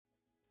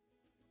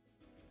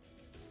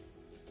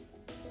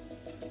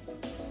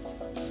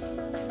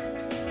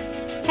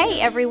Hey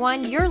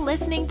everyone, you're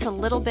listening to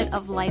Little Bit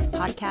of Life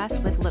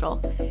podcast with Little.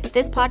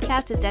 This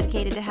podcast is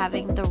dedicated to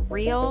having the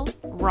real,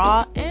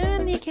 raw,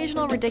 and the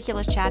occasional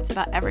ridiculous chats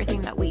about everything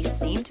that we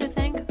seem to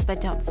think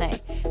but don't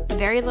say.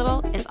 Very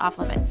little is off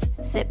limits.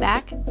 Sit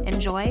back,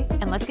 enjoy,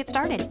 and let's get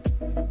started.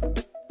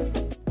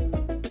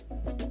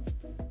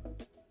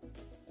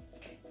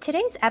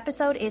 Today's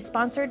episode is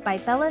sponsored by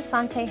Bella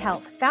Sante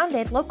Health,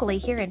 founded locally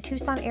here in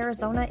Tucson,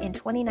 Arizona in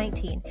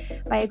 2019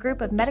 by a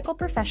group of medical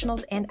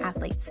professionals and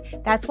athletes.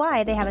 That's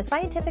why they have a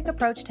scientific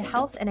approach to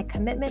health and a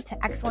commitment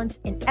to excellence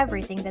in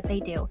everything that they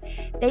do.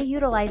 They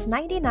utilize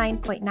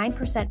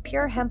 99.9%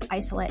 pure hemp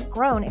isolate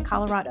grown in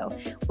Colorado.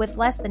 With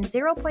less than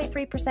 0.3%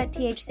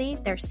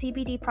 THC, their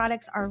CBD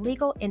products are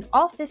legal in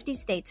all 50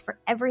 states for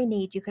every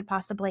need you could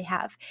possibly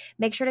have.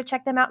 Make sure to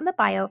check them out in the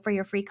bio for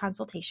your free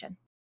consultation.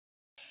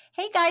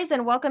 Hey guys,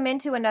 and welcome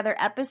into another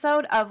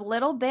episode of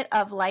Little Bit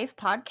of Life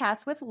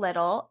podcast with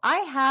Little. I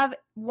have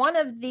one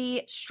of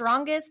the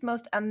strongest,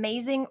 most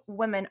amazing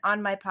women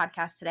on my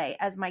podcast today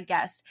as my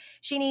guest.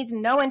 She needs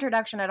no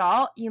introduction at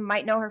all. You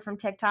might know her from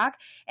TikTok.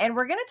 And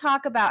we're going to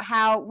talk about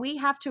how we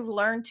have to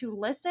learn to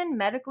listen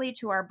medically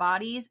to our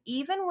bodies,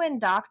 even when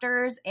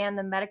doctors and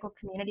the medical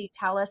community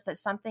tell us that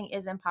something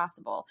is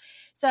impossible.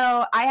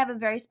 So I have a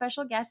very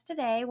special guest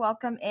today.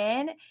 Welcome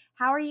in.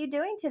 How are you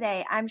doing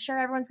today? I'm sure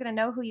everyone's going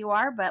to know who you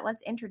are, but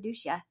let's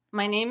introduce you.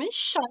 My name is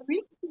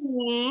Shari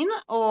Queen,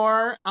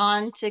 or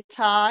on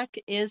TikTok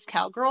is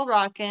Cowgirl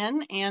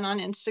Rockin', and on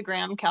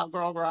Instagram,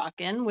 Cowgirl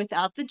Rockin'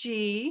 without the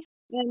G.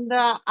 And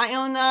I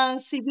own a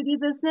CBD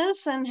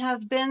business and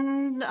have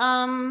been,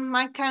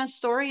 my kind of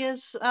story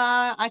is,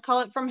 I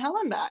call it from hell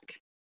and back.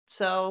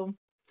 So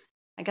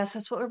I guess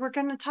that's what we're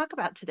going to talk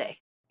about today.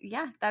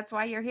 Yeah, that's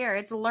why you're here.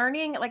 It's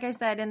learning, like I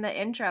said in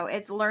the intro,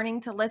 it's learning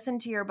to listen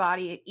to your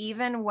body,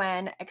 even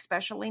when,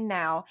 especially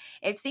now,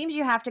 it seems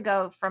you have to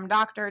go from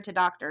doctor to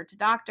doctor to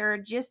doctor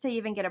just to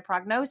even get a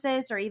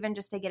prognosis or even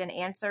just to get an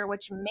answer,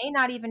 which may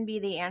not even be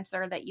the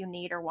answer that you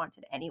need or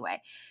wanted anyway.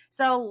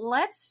 So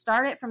let's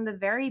start it from the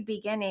very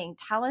beginning.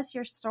 Tell us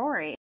your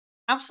story.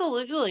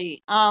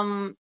 Absolutely.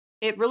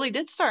 It really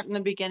did start in the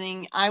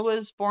beginning. I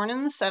was born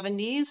in the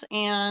 70s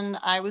and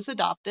I was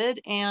adopted.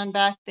 And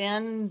back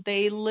then,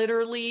 they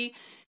literally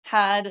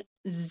had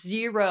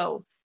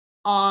 0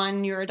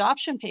 on your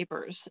adoption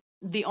papers.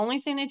 The only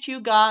thing that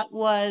you got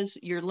was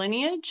your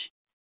lineage.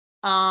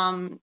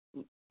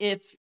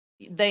 If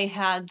they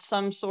had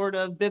some sort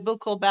of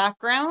biblical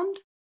background,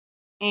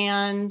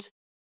 and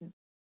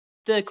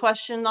the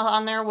question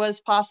on there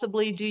was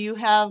possibly, do you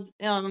have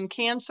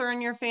cancer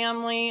in your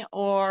family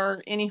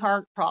or any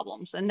heart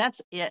problems? And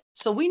that's it.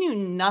 So we knew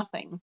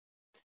nothing.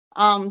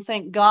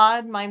 Thank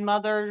God my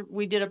mother,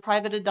 we did a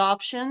private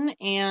adoption,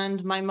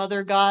 and my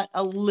mother got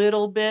a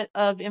little bit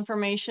of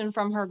information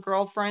from her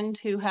girlfriend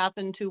who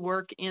happened to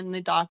work in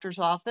the doctor's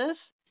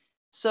office.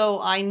 So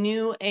I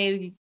knew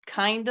a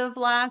kind of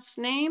last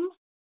name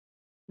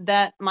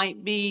that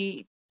might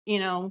be,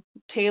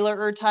 Taylor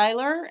or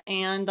Tyler,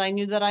 and I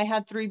knew that I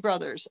had 3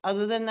 brothers.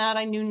 Other than that,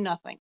 I knew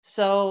nothing.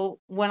 So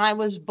when I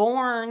was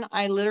born,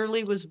 I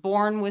literally was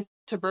born with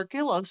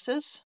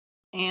tuberculosis,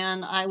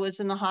 and I was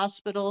in the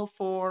hospital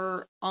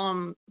for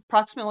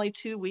approximately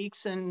 2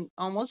 weeks and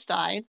almost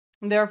died,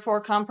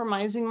 therefore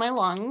compromising my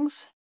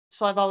lungs.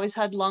 So I've always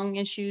had lung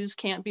issues,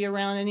 can't be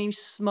around any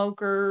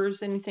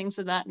smokers, any things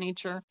of that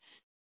nature.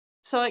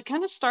 So it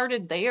kind of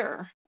started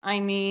there. I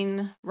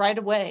mean, right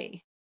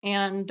away.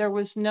 And there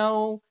was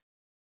no,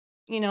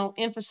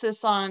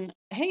 emphasis on,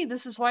 hey,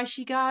 this is why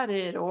she got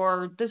it,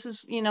 or this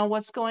is,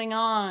 what's going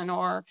on,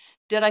 or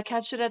did I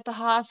catch it at the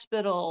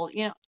hospital?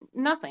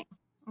 Nothing.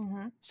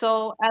 Mm-hmm.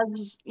 So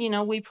as,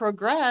 we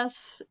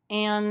progress,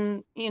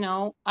 and,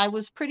 I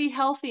was pretty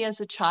healthy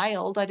as a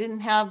child. I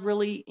didn't have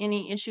really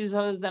any issues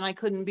other than I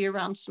couldn't be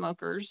around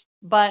smokers.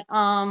 But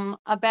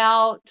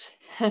about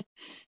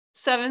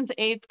 7th,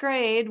 8th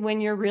grade,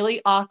 when you're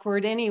really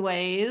awkward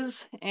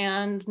anyways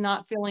and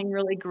not feeling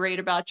really great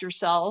about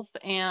yourself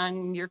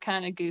and you're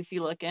kind of goofy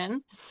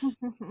looking,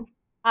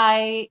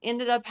 I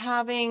ended up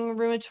having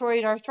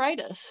rheumatoid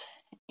arthritis,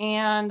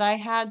 and I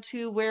had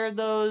to wear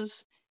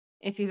those,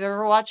 if you've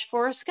ever watched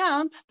Forrest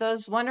Gump,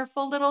 those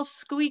wonderful little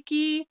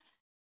squeaky,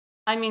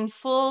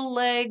 full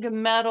leg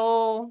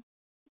metal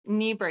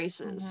knee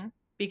braces,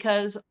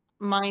 because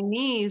my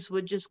knees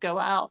would just go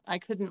out. I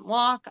couldn't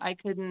walk. I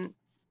couldn't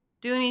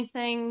do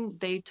anything.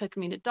 They took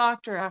me to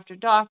doctor after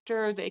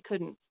doctor. They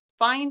couldn't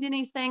find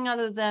anything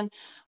other than,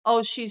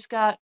 oh, she's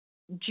got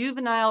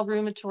juvenile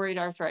rheumatoid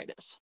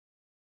arthritis.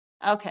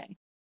 Okay.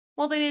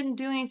 Well, they didn't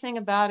do anything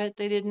about it.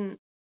 They didn't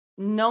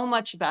know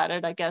much about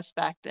it, I guess,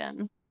 back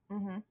then.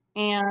 Mm-hmm.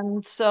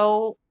 And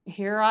so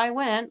here I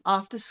went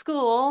off to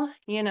school,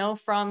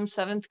 from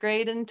 7th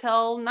grade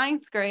until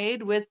 9th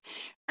grade with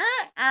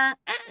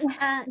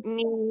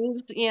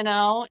knees,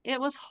 it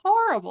was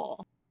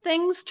horrible.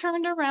 Things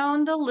turned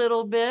around a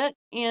little bit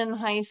in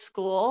high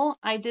school.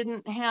 I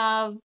didn't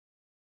have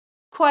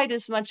quite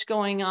as much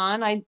going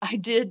on. I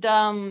did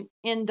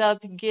end up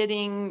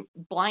getting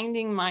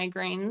blinding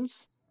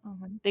migraines.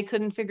 Mm-hmm. They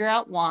couldn't figure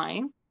out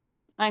why.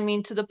 I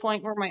mean, to the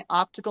point where my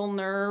optical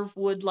nerve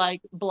would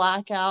like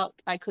black out.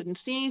 I couldn't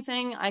see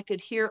anything. I could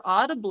hear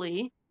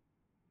audibly,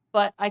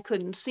 but I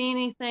couldn't see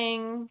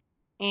anything.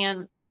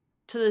 And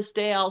to this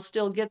day, I'll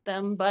still get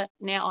them, but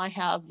now I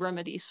have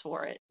remedies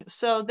for it.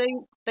 So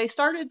they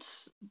started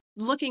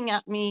looking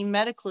at me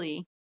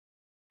medically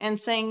and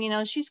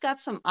saying, she's got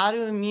some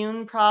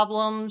autoimmune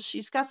problems,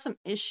 she's got some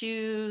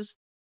issues,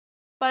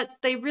 but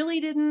they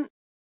really didn't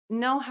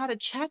know how to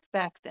check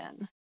back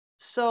then.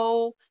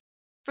 So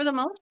for the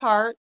most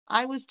part,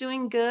 I was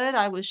doing good.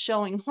 I was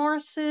showing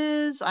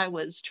horses. I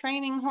was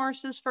training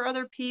horses for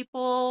other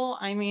people.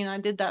 I mean, I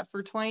did that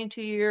for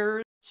 22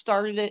 years,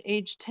 started at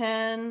age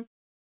 10.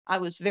 I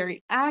was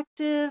very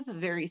active,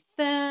 very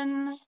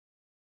thin,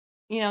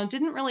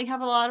 didn't really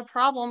have a lot of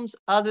problems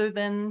other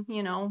than,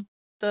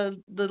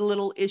 the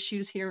little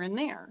issues here and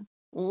there.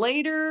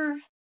 Later,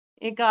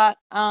 it got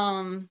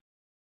a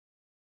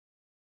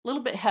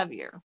little bit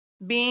heavier.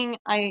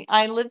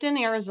 I lived in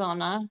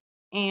Arizona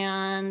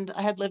and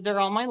I had lived there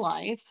all my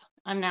life.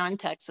 I'm now in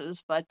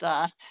Texas, but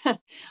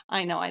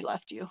I know I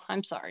left you.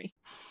 I'm sorry.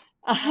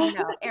 I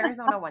know.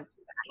 Arizona wants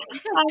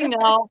I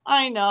know,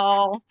 I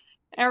know.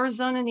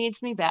 Arizona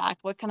needs me back.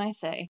 What can I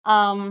say?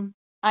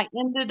 I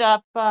ended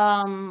up,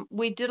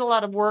 we did a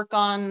lot of work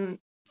on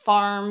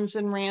farms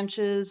and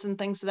ranches and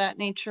things of that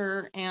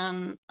nature,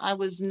 and I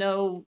was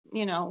no,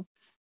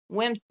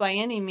 wimp by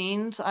any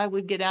means. I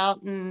would get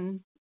out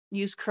and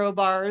use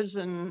crowbars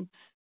and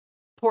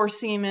pour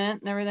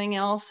cement and everything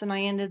else, and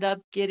I ended up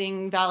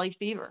getting valley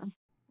fever,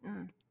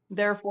 Mm.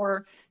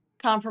 therefore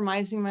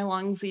compromising my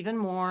lungs even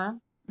more.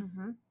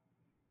 Mm-hmm.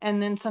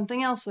 And then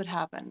something else would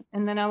happen,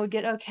 and then I would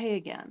get okay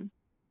again.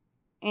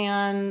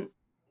 And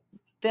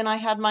then I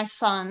had my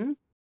son,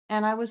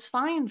 and I was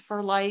fine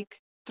for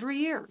like 3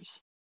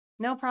 years.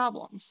 No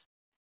problems,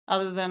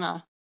 other than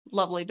a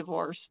lovely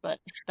divorce, but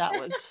that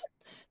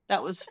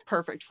was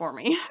perfect for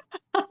me.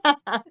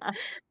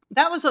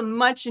 That was a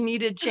much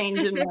needed change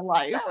in my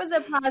life. That was a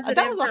That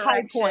positive was a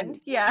high direction.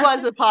 point. Yeah.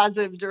 Was a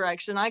positive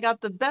direction. I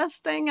got the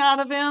best thing out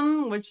of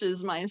him, which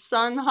is my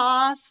son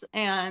Haas,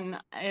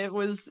 and it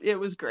was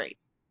great.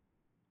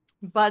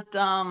 But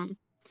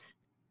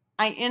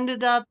I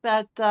ended up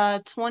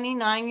at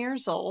 29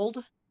 years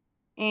old,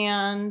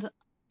 and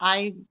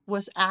I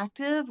was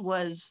active,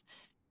 was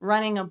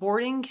running a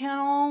boarding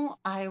kennel,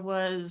 I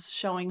was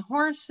showing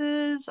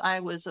horses,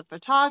 I was a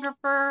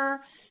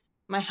photographer.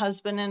 My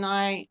husband and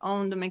I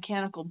owned a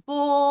mechanical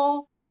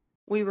bull.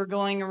 We were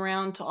going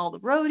around to all the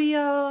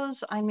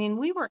rodeos. I mean,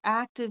 we were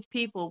active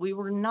people. We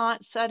were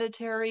not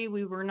sedentary.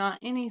 We were not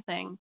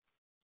anything.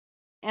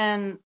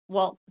 And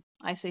well,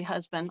 I say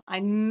husband.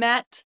 I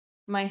met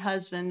my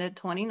husband at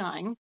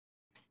 29,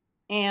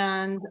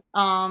 and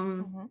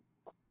Mm-hmm.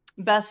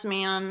 best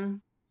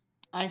man,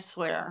 I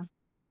swear.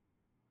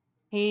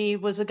 He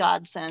was a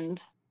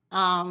godsend.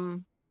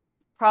 Um,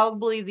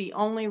 Probably the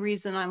only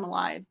reason I'm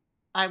alive.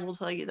 I will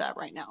tell you that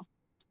right now.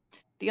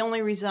 The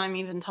only reason I'm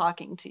even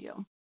talking to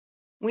you.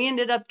 We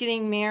ended up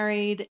getting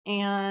married,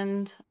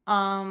 and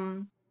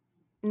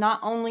not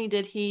only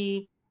did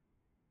he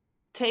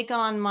take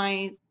on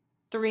my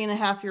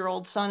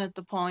 3.5-year-old son at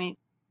the point,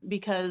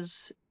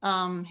 because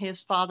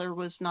his father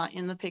was not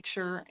in the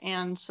picture,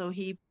 and so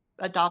he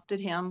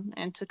adopted him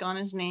and took on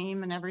his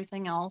name and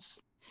everything else.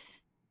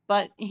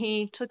 But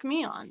he took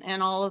me on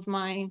and all of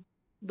my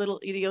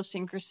little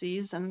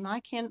idiosyncrasies, and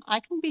I can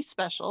be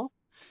special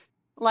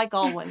like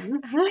all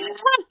women.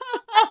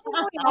 I think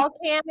we all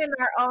can in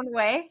our own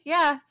way.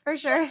 Yeah, for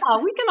sure.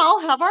 We can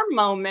all have our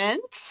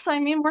moments. I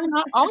mean, we're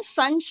not all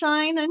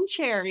sunshine and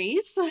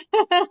cherries.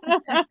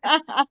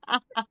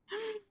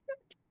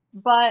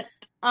 But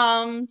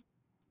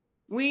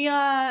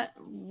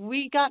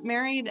we got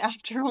married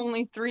after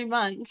only 3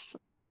 months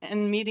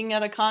and meeting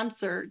at a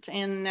concert,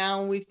 and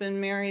now we've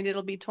been married.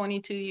 It'll be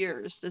 22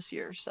 years this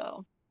year,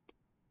 so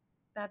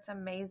That's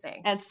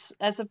amazing.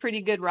 that's a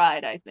pretty good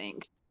ride, I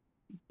think.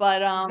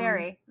 But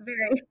Very,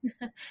 very.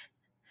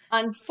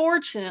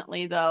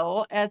 unfortunately,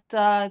 though, at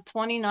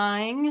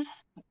 29,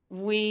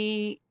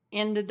 we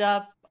ended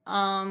up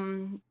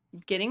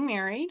getting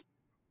married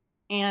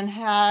and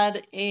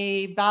had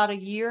about a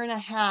year and a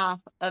half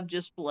of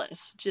just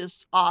bliss,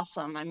 just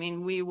awesome. I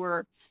mean, we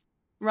were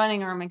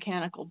running our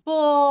mechanical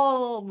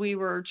bull, we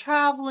were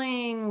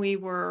traveling, we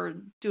were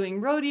doing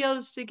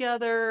rodeos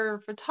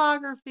together,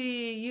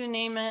 photography, you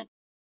name it.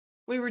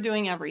 We were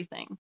doing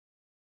everything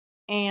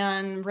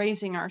and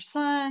raising our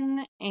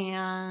son.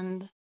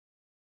 And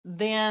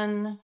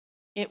then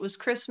it was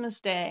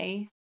Christmas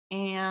Day,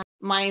 and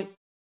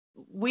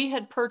we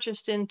had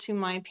purchased into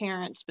my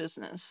parents'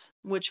 business,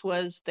 which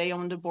was they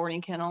owned a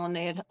boarding kennel and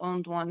they had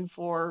owned one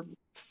for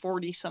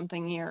 40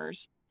 something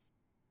years.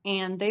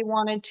 And they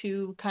wanted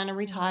to kind of Mm-hmm.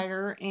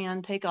 retire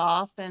and take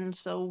off. And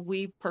so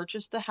we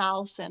purchased the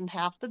house and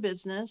half the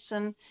business.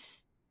 And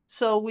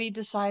so we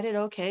decided,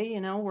 okay,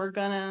 we're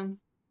gonna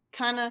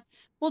kind of,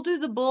 we'll do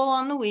the bull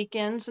on the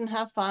weekends and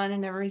have fun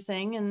and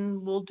everything,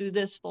 and we'll do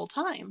this full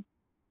time.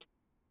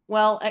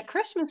 Well, at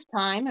Christmas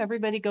time,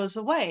 everybody goes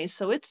away.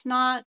 So it's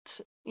not,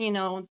 you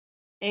know,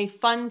 a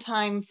fun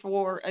time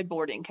for a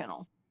boarding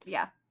kennel.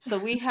 Yeah. So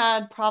we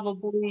had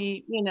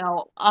probably,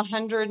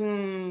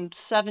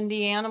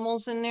 170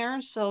 animals in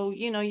there. So,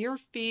 you're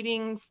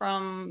feeding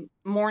from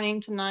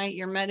morning to night,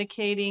 you're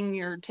medicating,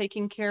 you're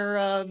taking care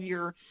of,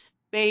 you're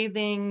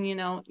bathing,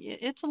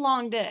 it's a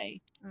long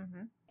day.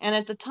 Mm-hmm. And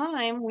at the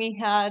time, we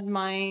had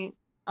my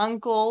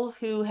uncle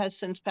who has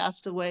since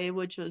passed away,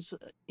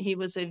 he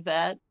was a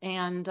vet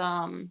and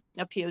a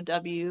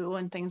POW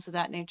and things of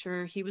that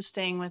nature. He was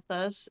staying with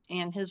us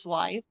and his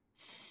wife,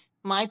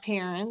 my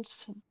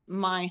parents,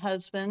 my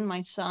husband, my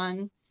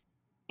son.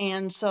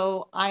 And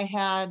so I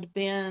had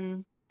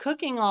been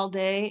cooking all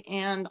day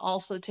and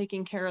also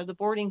taking care of the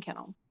boarding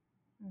kennel.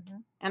 Mm-hmm.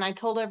 And I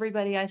told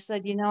everybody, I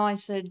said,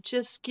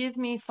 just give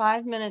me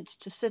 5 minutes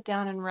to sit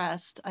down and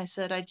rest. I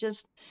said, I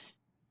just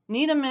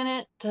need a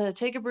minute to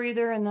take a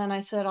breather. And then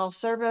I said, I'll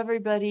serve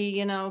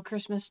everybody,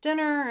 Christmas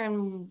dinner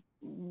and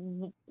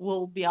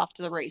we'll be off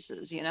to the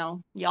races,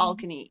 y'all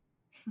can eat.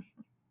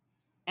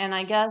 And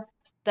I guess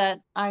that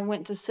I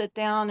went to sit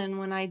down, and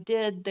when I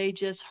did, they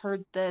just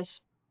heard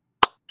this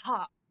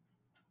pop.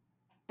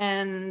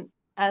 And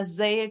as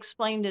they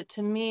explained it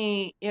to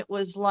me, it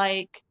was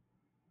like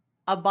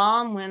a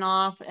bomb went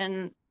off.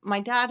 And my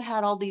dad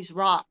had all these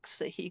rocks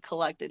that he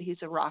collected.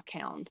 He's a rock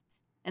hound.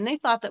 And they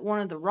thought that one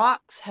of the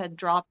rocks had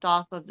dropped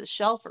off of the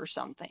shelf or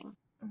something.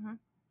 Mm-hmm.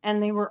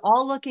 And they were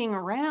all looking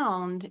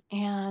around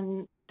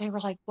and they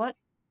were like, what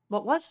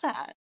was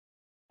that?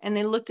 And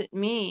they looked at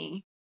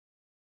me,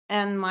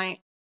 and my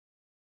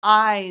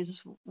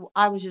eyes,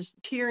 I was just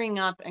tearing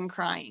up and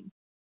crying,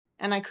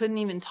 and I couldn't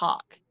even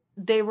talk.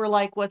 They were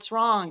like, what's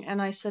wrong?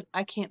 And I said,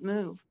 I can't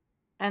move.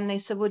 And they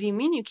said, what do you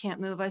mean you can't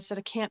move? I said,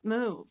 I can't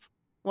move.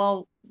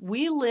 Well,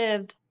 we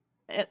lived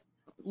at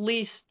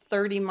least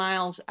 30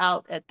 miles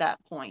out at that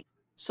point.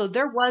 So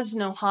there was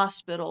no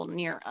hospital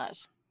near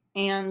us.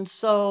 And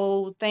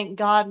so thank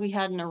God we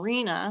had an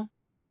arena,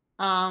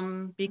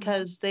 Mm-hmm.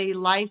 because they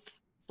life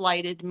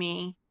flighted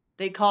me.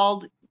 They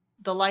called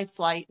the life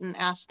flight and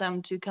asked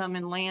them to come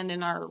and land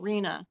in our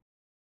arena.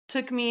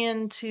 Took me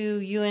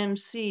into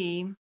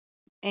UMC,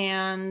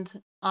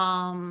 and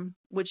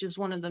which is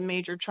one of the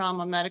major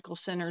trauma medical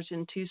centers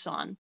in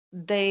Tucson.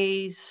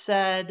 They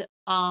said,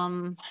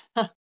 you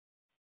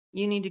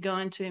need to go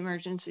into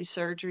emergency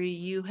surgery.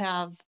 You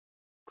have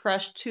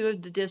crushed two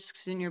of the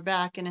discs in your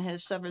back, and it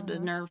has severed the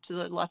Mm-hmm. nerve to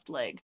the left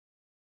leg.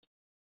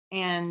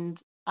 And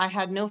I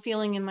had no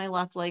feeling in my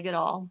left leg at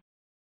all.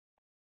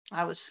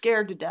 I was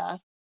scared to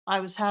death.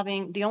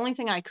 The only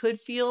thing I could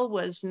feel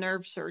was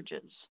nerve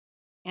surges.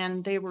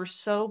 And they were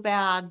so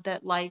bad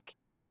that, like,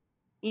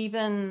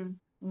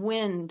 even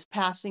wind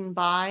passing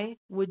by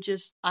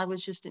I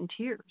was just in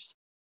tears.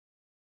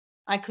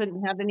 I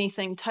couldn't have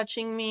anything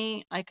touching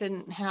me. I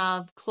couldn't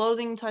have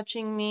clothing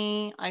touching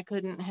me. I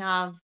couldn't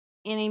have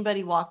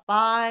anybody walk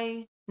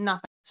by,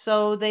 nothing.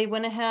 So they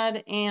went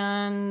ahead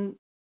and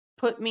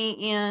put me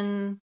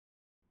in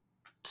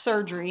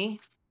surgery,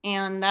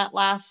 and that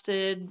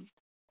lasted,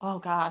 oh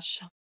gosh,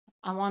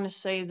 I want to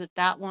say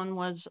that one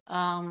was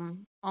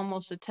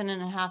almost a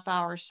 10.5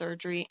 hour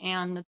surgery.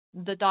 And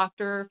the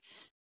doctor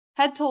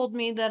had told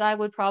me that I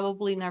would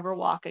probably never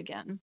walk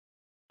again,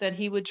 that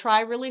he would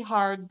try really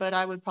hard, but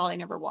I would probably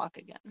never walk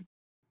again.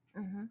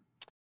 Mm-hmm.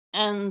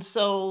 And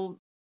so,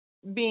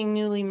 being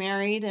newly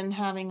married and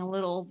having a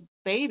little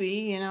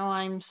baby,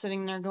 I'm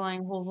sitting there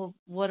going, well,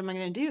 what am I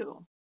going to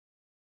do?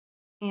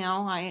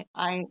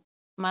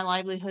 My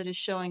livelihood is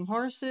showing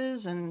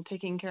horses and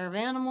taking care of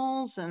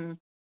animals and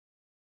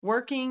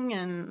working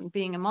and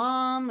being a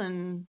mom,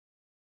 and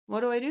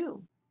what do I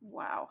do?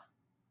 Wow.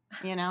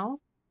 You know?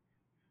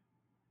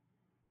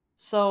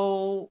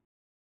 So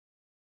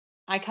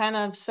I kind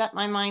of set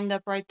my mind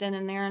up right then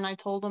and there, and I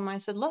told him, I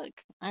said, look,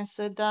 I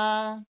said,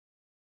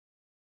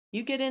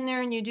 you get in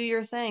there and you do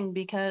your thing,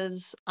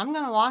 because I'm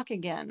going to walk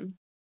again.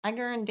 I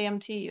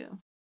guarantee you.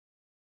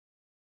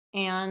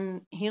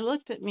 And he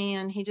looked at me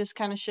and he just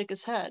kind of shook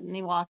his head and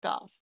he walked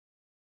off.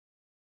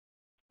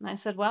 And I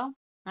said, well,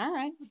 all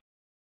right.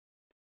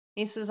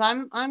 He says,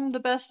 I'm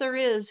the best there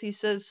is. He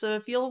says, so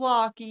if you'll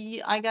walk,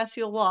 I guess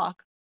you'll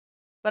walk,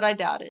 but I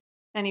doubt it.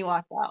 And he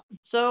walked out.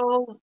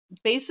 So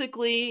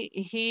basically,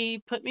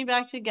 he put me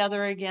back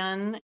together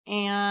again,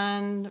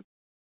 and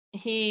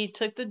he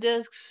took the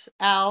discs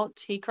out,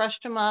 he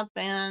crushed them up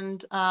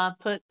and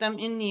put them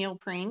in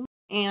neoprene,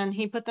 and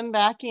he put them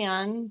back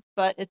in.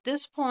 But at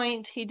this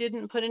point, he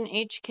didn't put an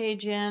H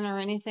cage in or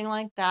anything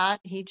like that.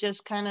 He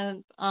just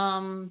kind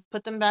of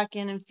put them back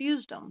in and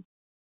fused them.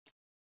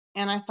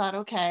 And I thought,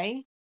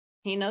 okay,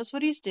 he knows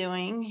what he's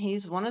doing.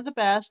 He's one of the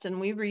best, and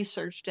we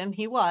researched him.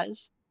 He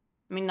was.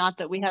 I mean, not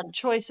that we had a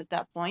choice at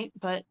that point,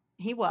 but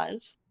he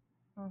was.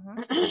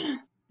 Mm-hmm.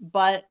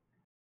 But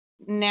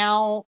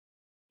now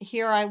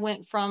here I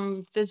went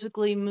from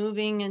physically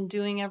moving and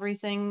doing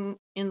everything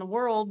in the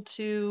world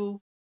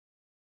to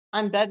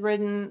I'm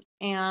bedridden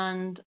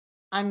and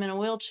I'm in a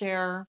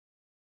wheelchair.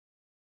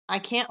 I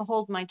can't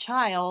hold my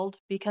child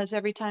because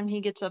every time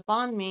he gets up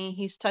on me,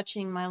 he's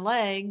touching my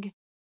leg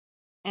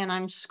and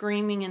I'm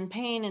screaming in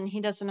pain, and he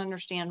doesn't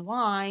understand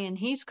why, and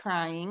he's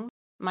crying.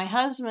 my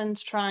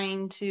husband's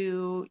trying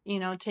to,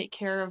 take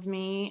care of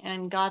me,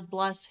 and God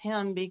bless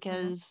him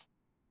Mhm. because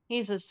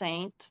he's a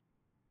saint.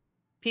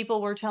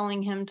 People were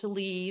telling him to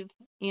leave,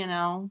 you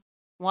know.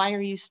 Why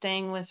are you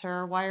staying with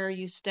her? Why are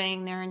you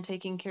staying there and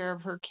taking care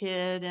of her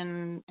kid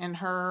and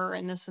her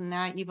and this and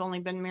that? You've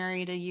only been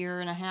married a year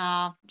and a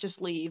half.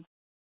 Just leave,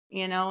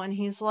 And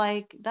he's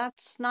like,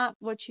 that's not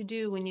what you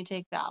do when you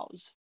take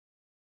vows,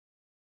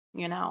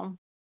 you know.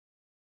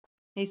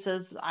 He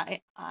says,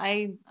 I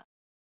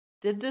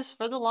did this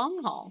for the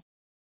long haul.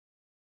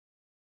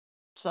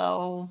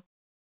 So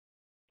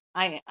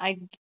I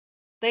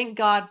thank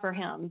God for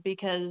him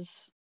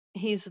because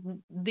he's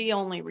the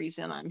only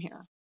reason I'm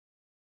here.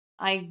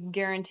 I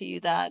guarantee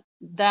you that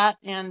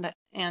and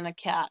a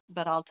cat,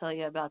 but I'll tell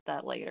you about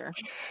that later.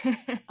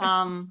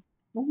 Um,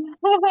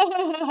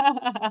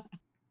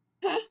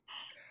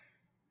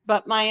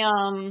 but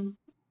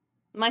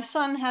my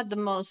son had the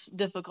most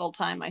difficult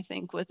time, I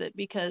think, with it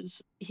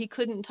because he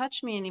couldn't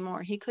touch me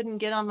anymore. He couldn't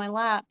get on my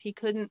lap. He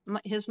couldn't,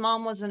 his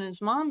mom wasn't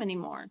his mom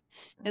anymore.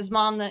 His Mhm.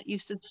 mom that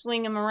used to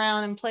swing him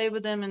around and play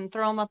with him and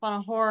throw him up on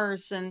a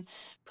horse and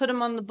put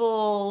him on the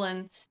bull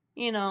and,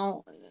 you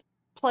know,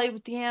 play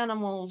with the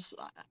animals.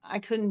 I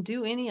couldn't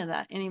do any of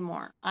that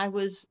anymore.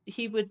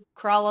 He would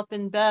crawl up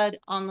in bed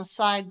on the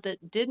side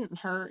that didn't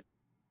hurt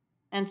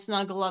and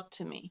snuggle up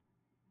to me,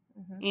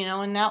 Mhm.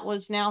 and that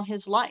was now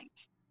his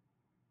life.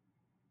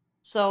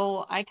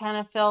 So I kind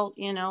of felt,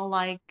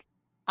 like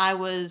I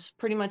was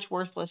pretty much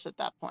worthless at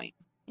that point.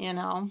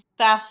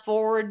 Fast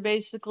forward,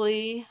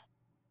 basically,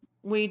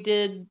 we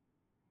did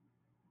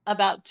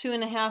about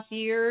 2.5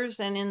 years,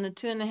 and in the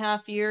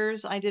 2.5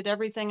 years, I did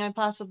everything I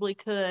possibly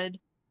could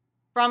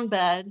from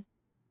bed.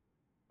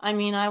 I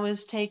mean, I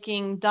was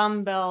taking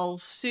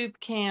dumbbells, soup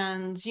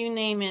cans, you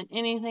name it,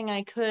 anything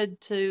I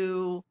could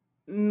to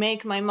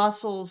make my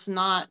muscles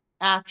not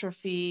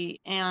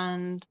atrophy.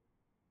 And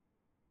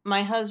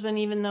my husband,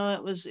 even though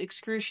it was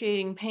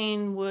excruciating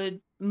pain,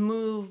 would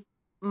move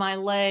my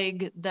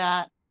leg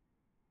that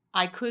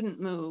I couldn't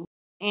move.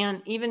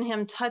 And even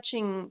him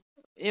touching,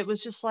 it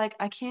was just like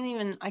I can't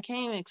even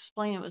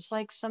explain. It was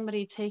like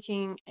somebody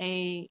taking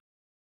a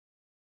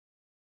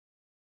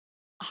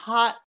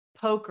hot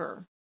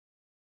poker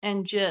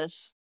and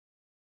just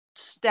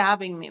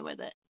stabbing me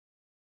with it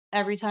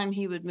every time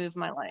he would move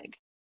my leg.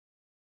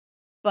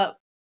 But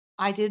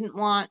I didn't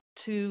want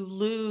to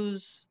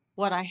lose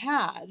what I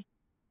had,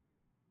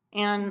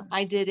 and Mhm.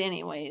 I did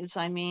anyways.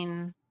 I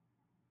mean,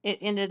 it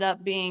ended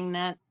up being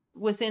that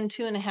within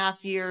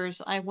 2.5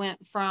 years, I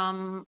went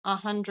from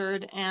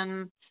 100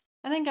 and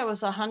I think I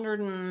was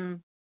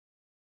 137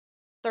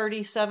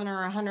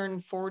 or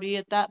 140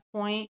 at that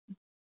point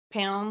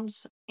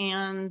pounds.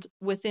 And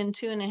within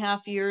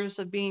 2.5 years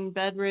of being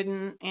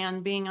bedridden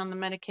and being on the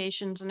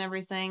medications and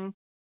everything,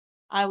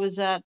 I was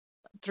at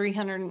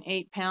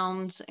 308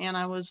 pounds and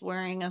I was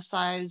wearing a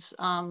size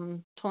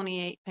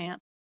 28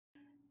 pant.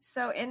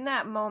 So in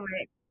that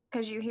moment,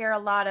 because you hear a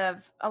lot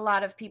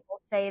of people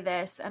say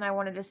this, and I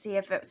wanted to see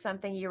if it was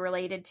something you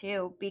related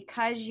to,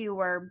 because you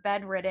were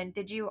bedridden,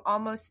 did you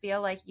almost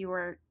feel like you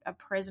were a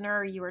prisoner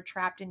or you were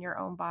trapped in your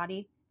own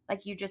body?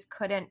 Like you just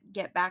couldn't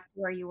get back to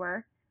where you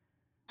were?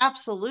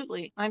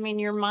 Absolutely. I mean,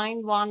 your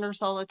mind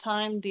wanders all the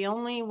time. The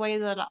only way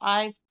that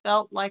I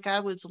felt like I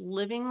was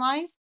living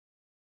life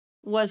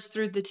was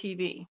through the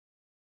TV.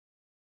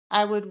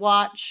 I would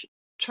watch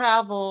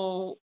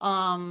travel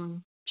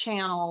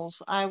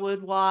channels. I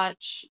would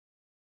watch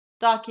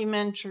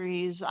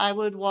documentaries. I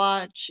would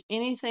watch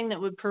anything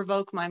that would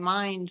provoke my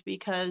mind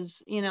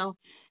because,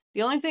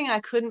 the only thing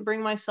I couldn't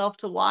bring myself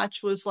to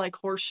watch was like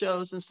horse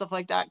shows and stuff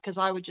like that because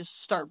I would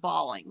just start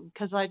bawling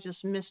because I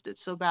just missed it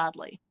so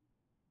badly.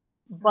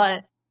 Mhm.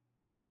 But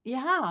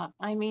yeah,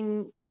 I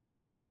mean,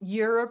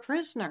 you're a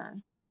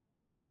prisoner.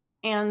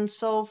 And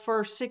so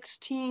for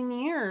 16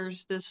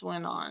 years, this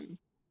went on.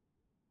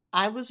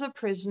 I was a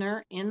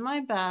prisoner in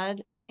my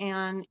bed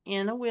and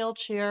in a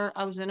wheelchair.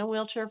 I was in a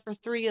wheelchair for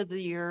 3 of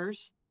the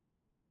years.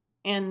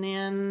 And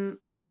then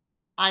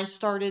I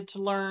started to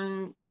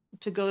learn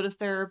to go to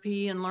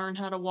therapy and learn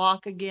how to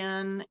walk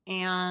again.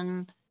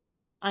 And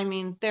I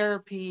mean,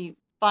 therapy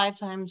 5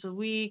 times a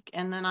week.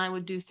 And then I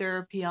would do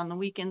therapy on the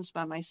weekends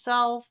by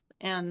myself,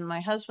 and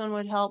my husband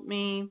would help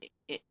me.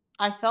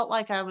 I felt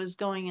like I was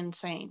going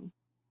insane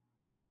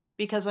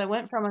because I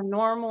went from a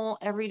normal,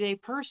 everyday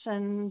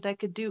person that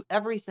could do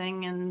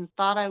everything and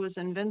thought I was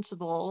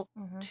invincible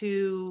Mhm.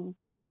 to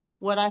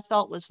what I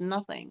felt was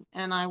nothing.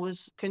 And I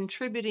was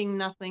contributing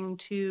nothing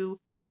to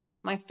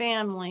my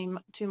family,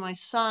 to my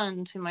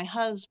son, to my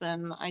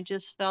husband. I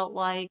just felt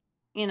like,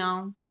 you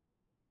know,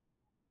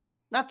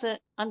 that's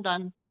it. I'm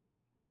done.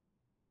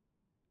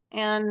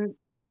 And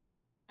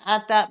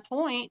at that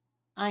point,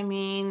 I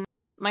mean,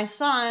 my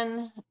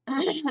son,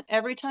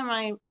 every time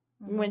I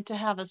Mhm. went to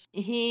have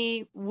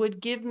he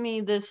would give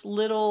me this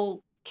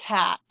little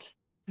cat.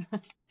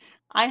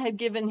 I had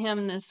given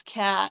him this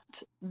cat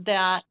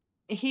that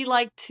he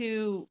liked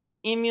to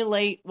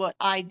emulate what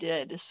I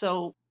did.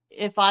 So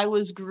if I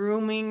was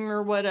grooming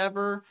or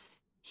whatever,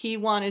 he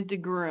wanted to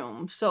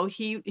groom. So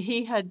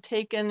he had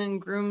taken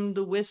and groomed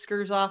the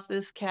whiskers off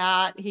this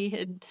cat. He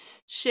had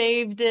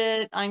shaved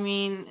it. I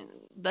mean,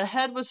 the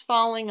head was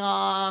falling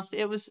off.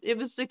 It was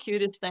the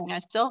cutest thing. I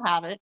still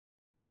have it.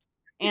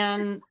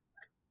 And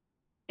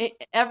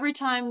every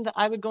time that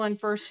I would go in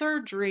for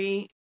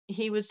surgery,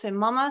 he would say,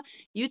 "Mama,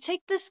 you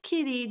take this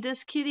kitty.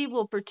 This kitty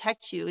will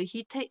protect you.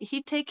 He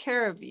take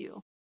care of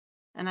you."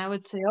 And I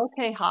would say,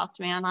 "Okay,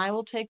 Hawkman, I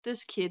will take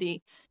this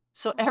kitty."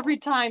 So every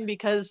time,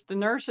 because the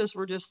nurses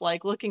were just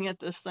like looking at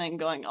this thing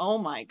going, "Oh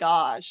my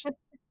gosh,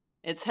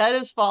 its head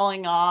is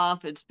falling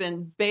off. It's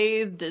been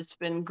bathed. It's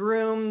been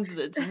groomed.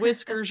 Its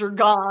whiskers are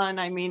gone."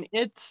 I mean,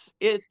 it's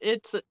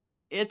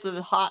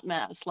a hot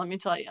mess, let me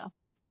tell you.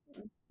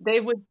 They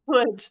would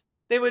put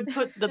they would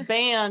put the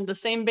band, the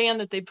same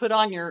band that they put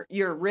on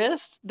your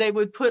wrist, they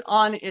would put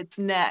on its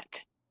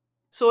neck.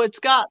 So it's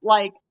got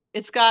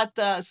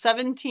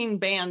 17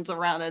 bands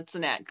around its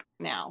neck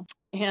now.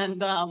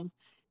 And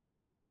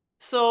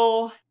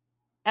so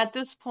at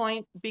this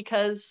point,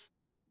 because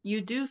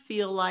you do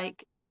feel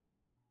like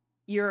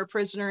you're a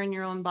prisoner in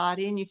your own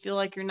body and you feel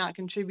like you're not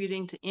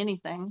contributing to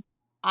anything.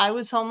 I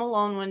was home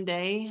alone one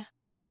day.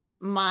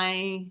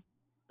 My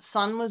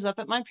son was up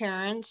at my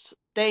parents'.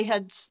 They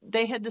had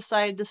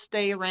decided to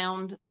stay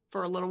around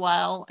for a little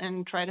while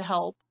and try to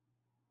help.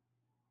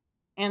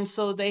 And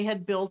so they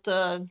had built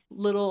a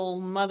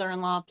little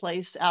mother-in-law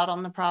place out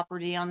on the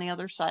property on the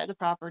other side of the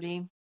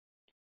property.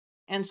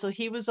 And so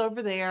he was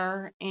over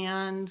there,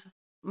 and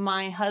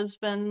my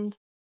husband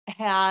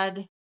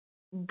had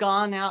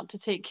gone out to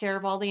take care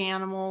of all the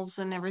animals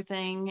and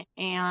everything,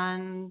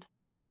 and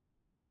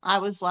I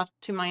was left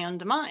to my own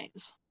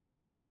demise.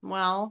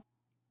 Well,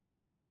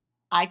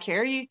 I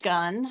carry a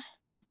gun,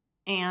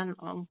 and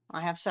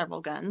I have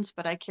several guns,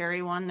 but I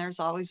carry one. There's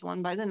always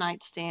one by the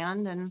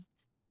nightstand, and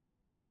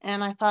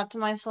I thought to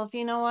myself,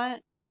 you know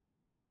what?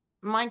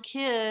 My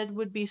kid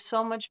would be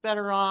so much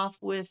better off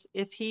with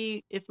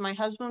if my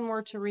husband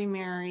were to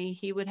remarry,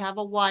 he would have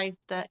a wife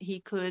that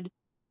he could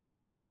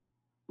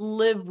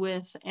live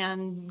with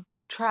and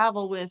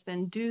travel with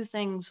and do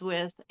things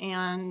with,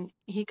 and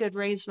he could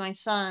raise my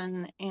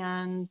son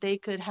and they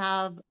could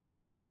have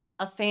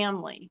a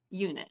family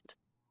unit.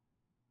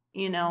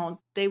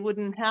 They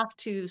wouldn't have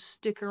to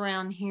stick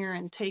around here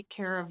and take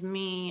care of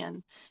me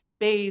and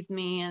bathe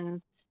me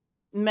and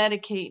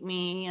medicate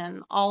me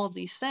and all of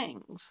these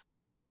things.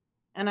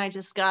 And I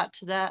just got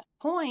to that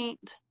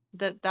point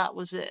that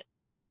was it.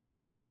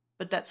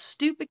 But that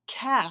stupid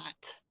cat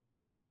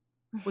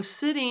was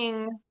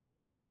sitting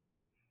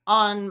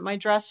on my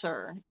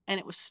dresser and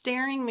it was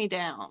staring me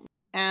down.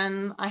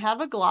 And I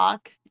have a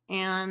Glock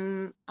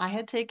and I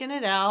had taken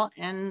it out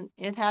and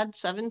it had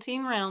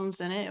 17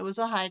 rounds in it. It was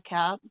a high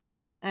cap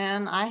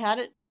and I had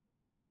it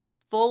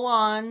full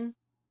on,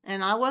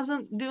 and I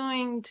wasn't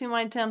doing to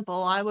my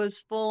temple. I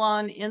was full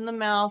on in the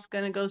mouth,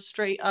 going to go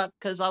straight up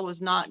because I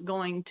was not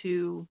going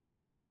to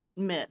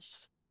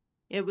miss.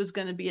 It was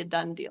going to be a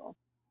done deal.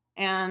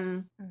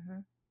 And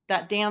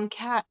that damn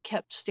cat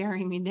kept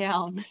staring me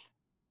down.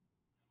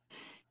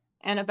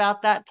 And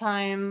about that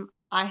time,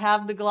 I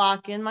have the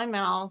Glock in my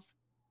mouth,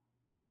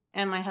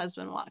 and my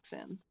husband walks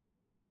in.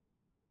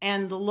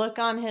 And the look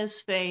on his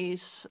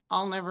face,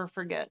 I'll never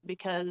forget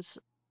because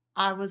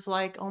I was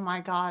like, oh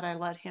my God, I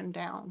let him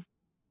down.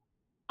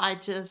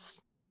 The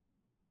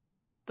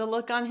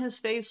look on his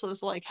face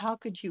was like, how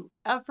could you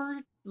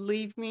ever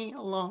leave me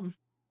alone?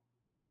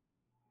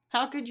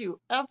 How could you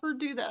ever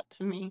do that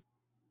to me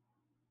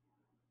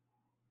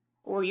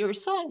or your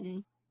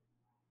son?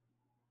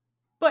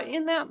 But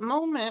in that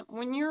moment,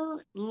 when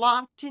you're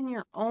locked in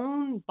your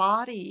own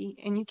body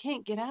and you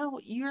can't get out,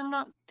 you're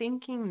not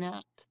thinking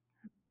that,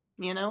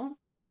 you know?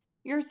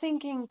 You're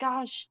thinking,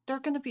 gosh,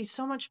 they're going to be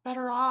so much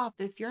better off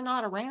if you're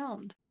not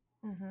around.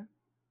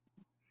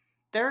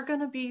 They're going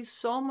to be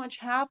so much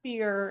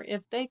happier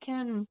if they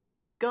can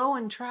go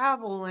and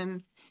travel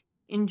and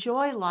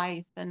enjoy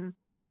life. And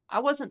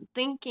I wasn't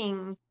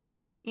thinking,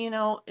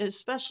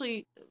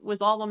 especially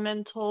with all the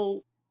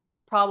mental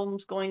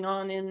problems going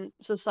on in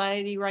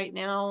society right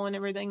now and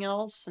everything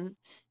else. And,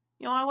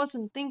 I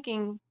wasn't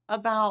thinking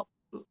about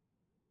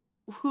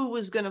who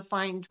was going to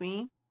find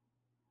me,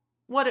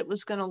 what it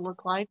was going to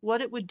look like,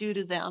 what it would do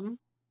to them.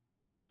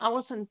 I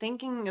wasn't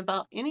thinking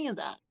about any of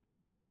that.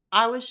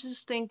 I was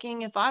just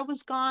thinking if I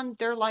was gone,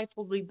 their life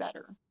will be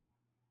better.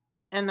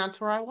 And that's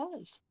where I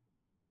was.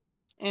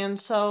 And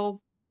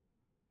so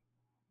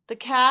the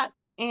cat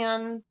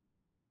and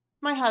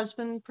my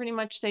husband pretty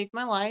much saved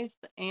my life,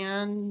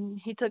 and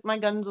he took my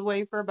guns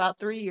away for about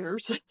 3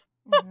 years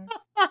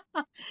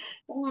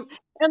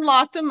and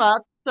locked them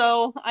up.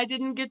 So I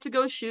didn't get to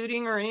go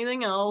shooting or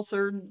anything else.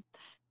 Or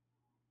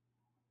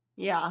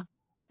yeah,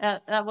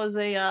 that was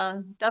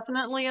a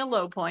definitely a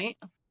low point.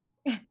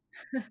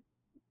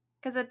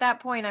 Because at that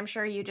point, I'm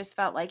sure you just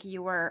felt like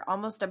you were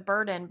almost a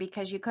burden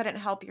because you couldn't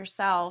help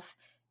yourself.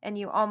 And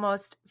you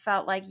almost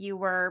felt like you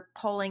were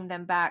pulling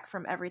them back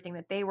from everything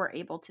that they were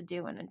able to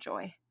do and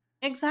enjoy.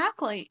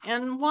 Exactly.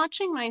 And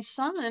watching my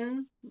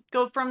son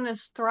go from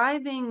this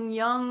thriving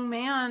young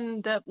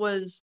man that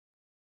was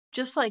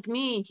just like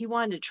me, he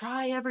wanted to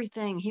try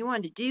everything. He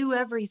wanted to do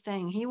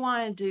everything. He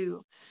wanted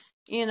to,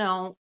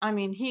 I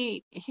mean,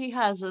 he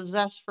has a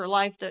zest for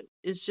life that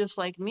is just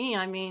like me.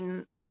 I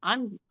mean,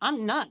 I'm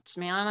nuts,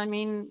 man. I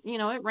mean,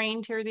 it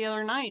rained here the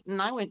other night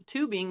and I went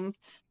tubing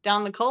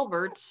down the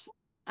culverts.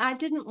 I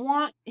didn't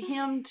want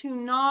him to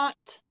not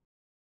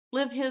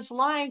live his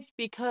life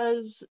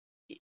because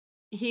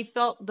he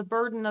felt the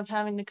burden of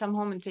having to come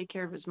home and take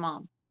care of his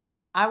mom.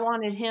 I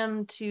wanted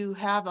him to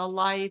have a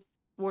life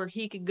where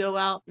he could go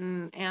out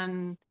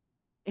and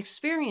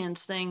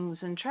experience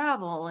things and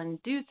travel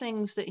and do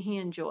things that he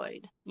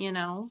enjoyed,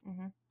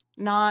 Mm-hmm.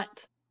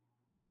 not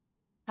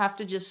have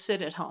to just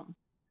sit at home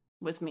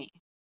with me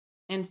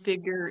and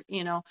figure,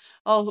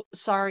 oh,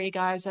 sorry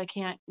guys, I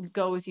can't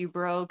go with you,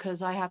 bro,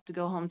 because I have to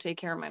go home take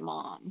care of my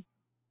mom.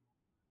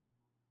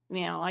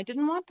 I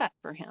didn't want that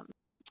for him.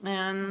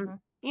 And,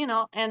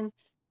 Mm-hmm. and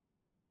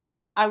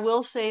I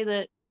will say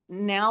that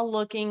now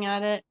looking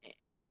at it,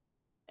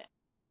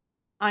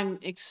 I'm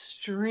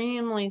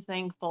extremely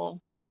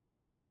thankful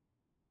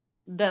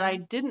that I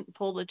didn't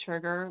pull the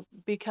trigger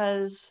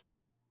because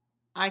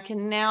I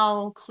can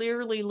now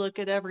clearly look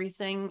at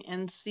everything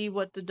and see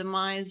what the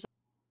demise of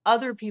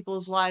other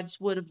people's lives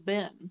would have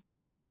been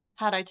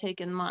had I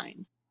taken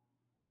mine.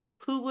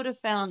 Who would have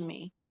found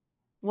me?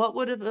 What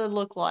would it have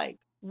looked like?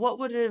 What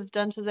would it have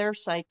done to their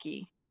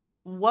psyche?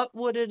 What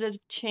would it have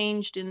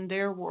changed in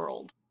their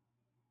world?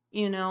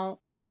 You know,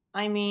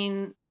 I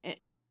mean,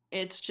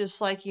 it's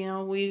just like,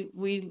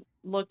 we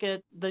look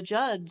at the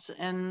Judds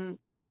and,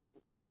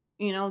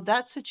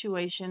 that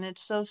situation.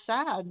 It's so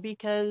sad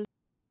because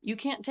you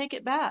can't take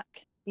it back,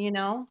 you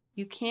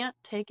can't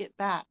take it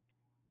back.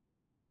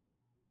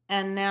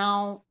 And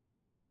now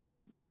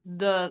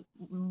the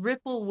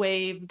ripple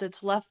wave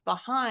that's left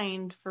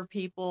behind for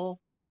people,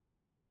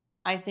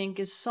 I think,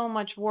 is so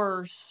much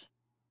worse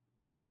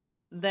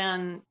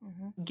than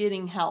Mm-hmm.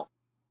 getting help.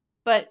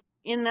 But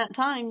in that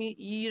time,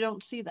 you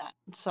don't see that.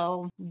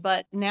 So,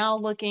 but now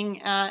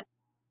looking at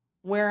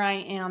where I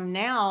am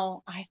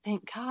now, I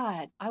think,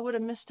 God, I would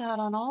have missed out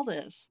on all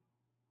this.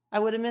 I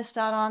would have missed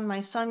out on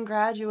my son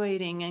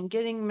graduating and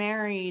getting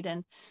married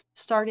and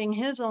starting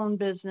his own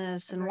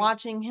business and Agreed.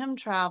 watching him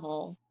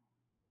travel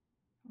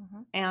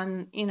Mm-hmm.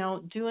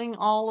 and, doing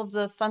all of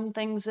the fun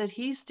things that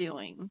he's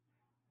doing.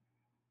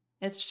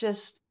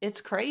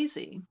 It's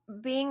crazy.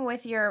 Being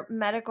with your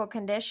medical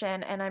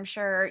condition, and I'm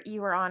sure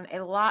you were on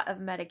a lot of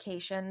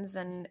medications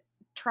and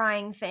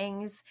trying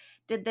things,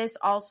 did this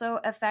also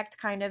affect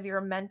kind of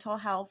your mental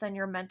health and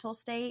your mental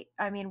state?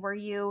 I mean, were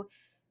you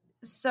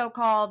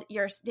so-called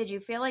did you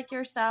feel like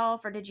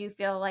yourself, or did you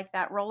feel like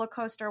that roller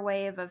coaster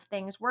wave of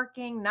things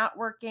working, not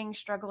working,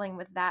 struggling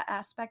with that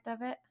aspect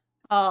of it?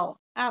 Oh,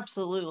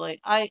 absolutely.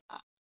 I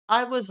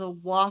was a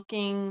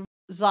walking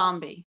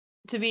zombie.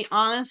 To be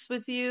honest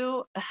with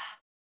you,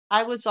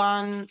 I was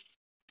on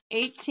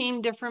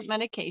 18 different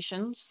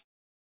medications.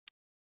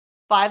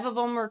 5 of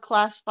them were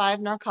class 5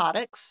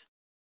 narcotics.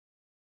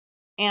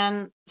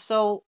 And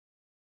so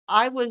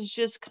I was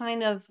just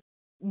kind of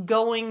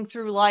going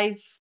through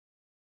life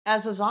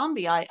as a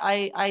zombie.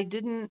 I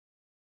didn't,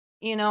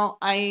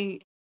 I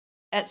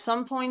at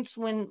some points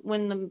when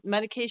the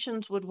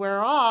medications would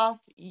wear off,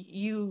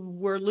 you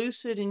were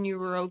lucid and you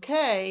were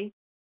okay,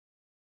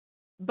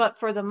 but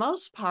for the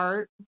most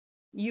part,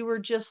 you were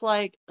just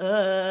like, and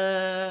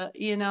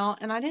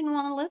I didn't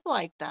want to live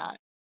like that.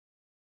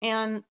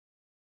 And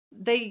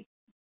they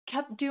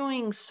kept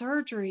doing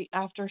surgery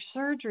after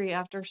surgery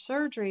after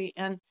surgery,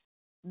 and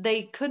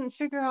they couldn't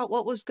figure out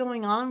what was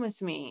going on with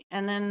me.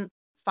 And then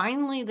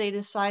finally they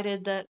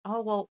decided that,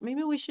 oh, well,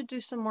 maybe we should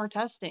do some more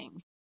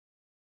testing.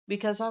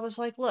 Because I was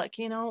like, look,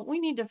 we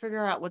need to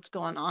figure out what's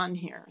going on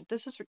here.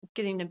 This is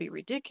getting to be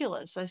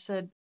ridiculous. I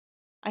said,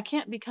 I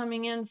can't be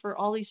coming in for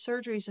all these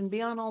surgeries and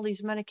be on all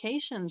these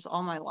medications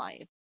all my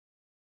life.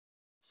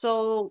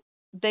 So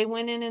they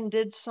went in and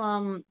did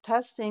some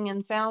testing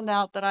and found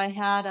out that I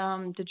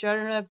had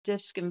degenerative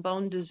disc and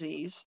bone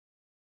disease.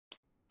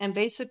 And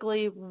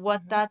basically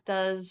what Mm-hmm. that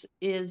does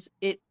is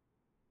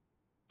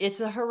it's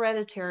a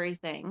hereditary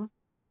thing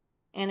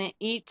and it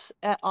eats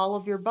at all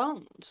of your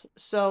bones.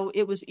 So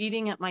it was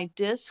eating at my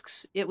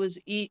discs,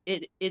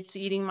 it's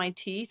eating my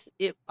teeth.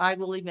 I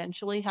will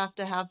eventually have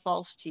to have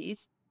false teeth.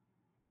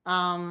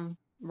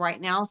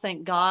 Right now,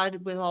 thank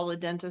God, with all the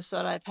dentists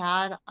that I've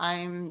had,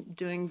 I'm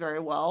doing very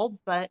well,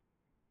 but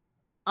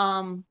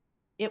um,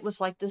 it was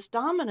like this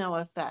domino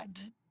Mm-hmm.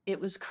 effect. It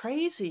was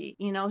crazy.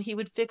 He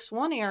would fix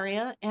one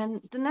area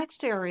and the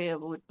next area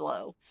would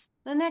blow.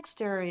 The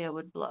next area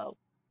would blow.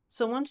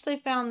 So once they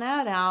found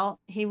that out,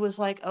 he was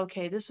like,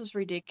 okay, this is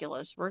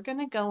ridiculous. We're going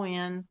to go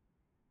in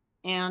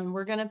and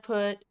we're going to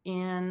put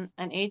in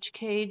an H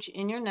cage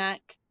in your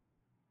neck,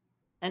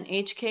 an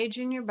H cage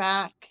in your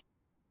back.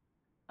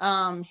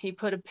 He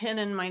put a pin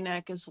in my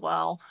neck as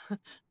well.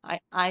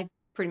 I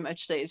pretty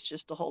much say it's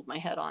just to hold my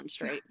head on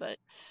straight, but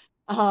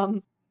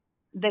um,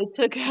 they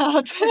took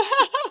out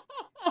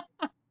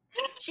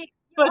You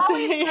but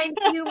always they find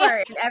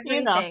humor in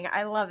you know everything.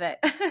 I love it.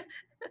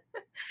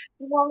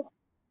 well,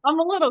 I'm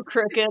a little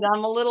crooked,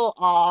 I'm a little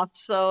off,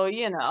 so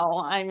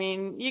I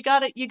mean, you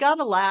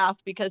gotta laugh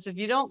because if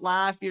you don't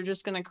laugh, you're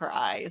just gonna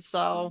cry.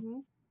 So, Hmm.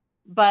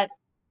 but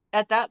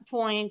at that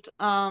point,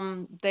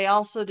 they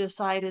also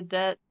decided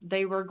that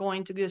they were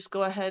going to just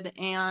go ahead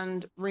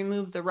and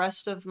remove the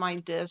rest of my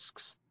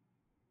discs,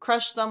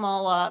 crush them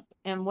all up,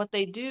 and what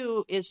they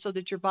do is so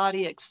that your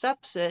body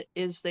accepts it,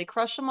 is they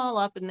crush them all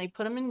up and they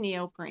put them in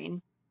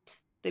neoprene.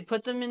 They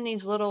put them in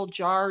these little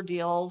jar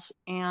deals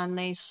and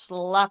they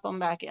slap them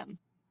back in.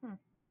 Hmm.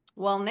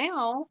 Well,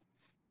 now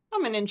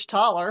I'm an inch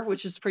taller,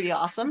 which is pretty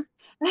awesome.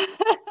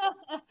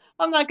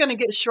 I'm not going to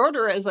get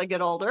shorter as I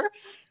get older,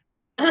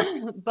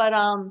 but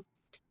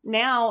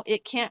now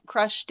it can't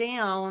crush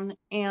down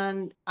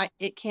and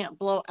it can't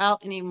blow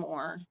out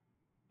anymore.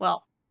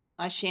 Well,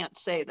 I shan't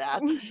say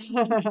that.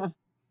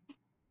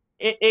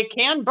 It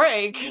can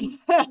break.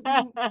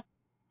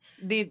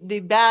 The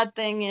bad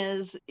thing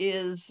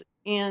is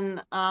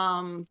in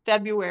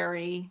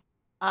February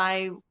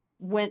I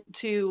went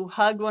to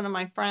hug one of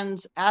my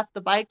friends at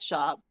the bike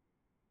shop,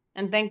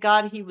 and thank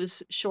God he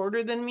was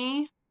shorter than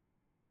me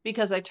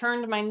because I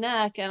turned my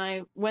neck and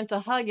I went to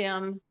hug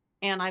him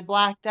and I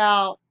blacked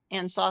out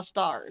and saw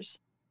stars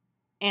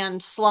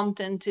and slumped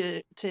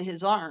into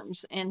his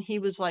arms, and he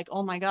was like,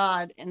 "Oh my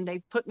God." And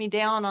they put me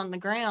down on the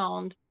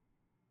ground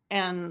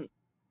and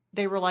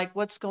they were like,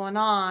 "What's going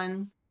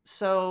on?"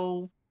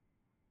 So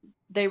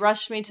they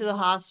rushed me to the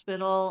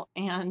hospital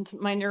and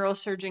my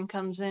neurosurgeon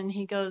comes in.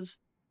 He goes,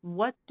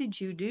 "What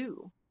did you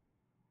do?"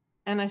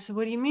 And I said,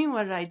 "What do you mean,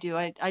 what did I do?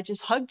 I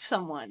just hugged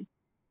someone."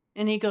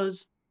 And he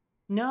goes,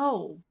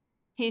 "No."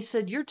 He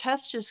said, "Your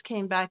test just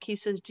came back." He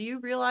says, "Do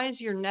you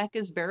realize your neck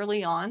is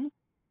barely on?"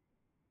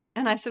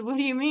 And I said, "What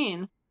do you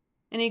mean?"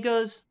 And he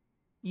goes,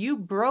 "You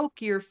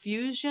broke your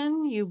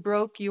fusion, you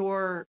broke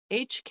your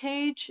H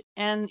cage."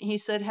 And he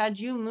said, "Had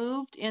you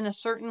moved in a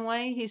certain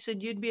way," he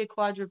said, "you'd be a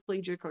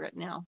quadriplegic right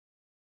now."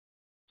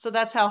 So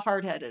that's how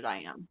hard-headed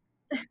I am.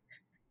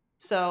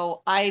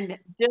 So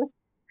just,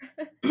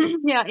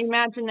 yeah,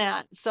 imagine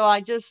that. So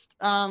I just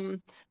have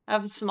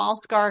a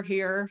small scar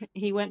here.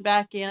 He went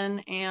back in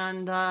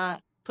and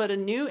put a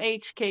new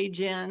H cage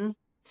in.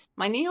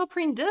 My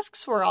neoprene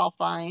discs were all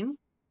fine,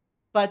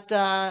 but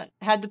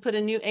had to put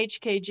a new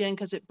H cage in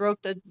because it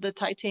broke the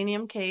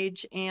titanium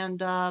cage and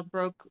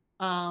broke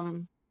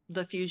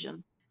the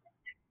fusion.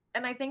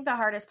 And I think the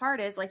hardest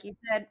part is, like you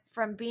said,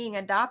 from being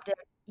adopted,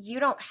 you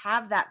don't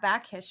have that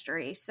back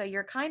history. So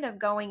you're kind of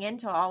going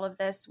into all of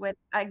this with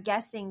a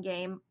guessing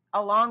game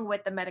along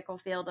with the medical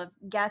field of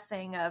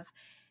guessing of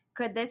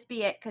could this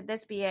be it? Could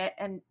this be it?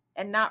 And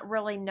not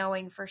really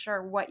knowing for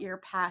sure what your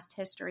past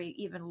history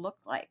even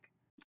looked like.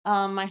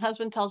 My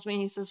husband tells me,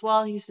 he says,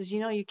 "Well, he says,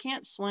 you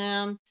can't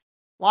swim.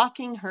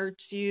 Walking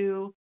hurts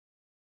you."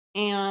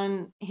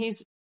 And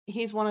he's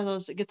one of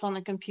those that gets on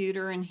the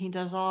computer and he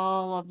does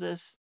all of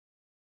this,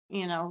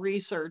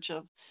 research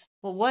of,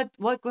 well,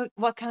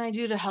 what can I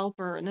do to help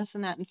her and this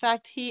and that. In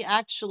fact, he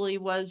actually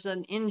was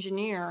an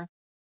engineer,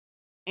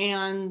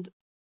 and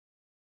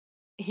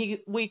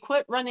we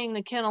quit running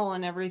the kennel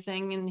and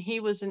everything, and he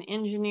was an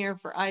engineer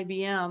for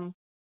IBM,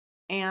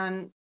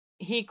 and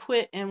he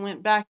quit and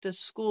went back to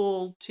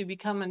school to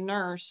become a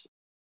nurse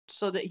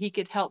so that he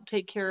could help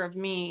take care of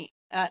me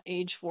at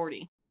age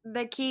 40.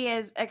 The key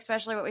is,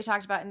 especially what we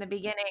talked about in the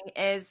beginning,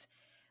 is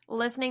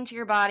listening to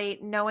your body,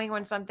 knowing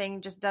when something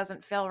just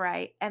doesn't feel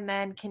right, and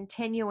then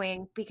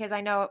continuing, because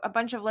I know a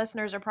bunch of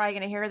listeners are probably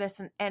going to hear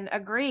this and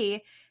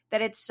agree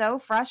that it's so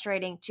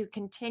frustrating to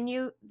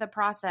continue the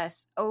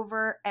process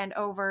over and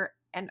over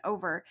and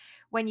over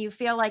when you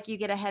feel like you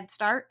get a head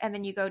start and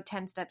then you go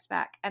 10 steps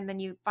back and then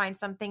you find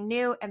something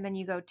new and then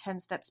you go 10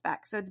 steps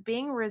back. So it's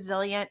being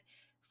resilient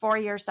for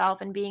yourself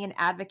and being an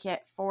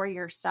advocate for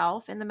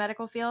yourself in the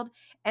medical field,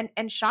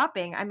 and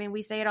shopping. I mean,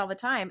 we say it all the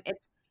time.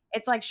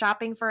 It's like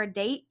shopping for a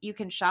date. You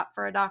can shop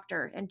for a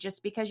doctor. And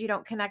just because you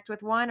don't connect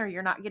with one or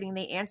you're not getting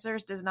the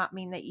answers does not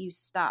mean that you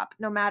stop.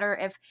 No matter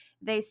if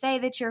they say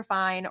that you're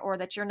fine or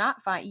that you're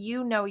not fine,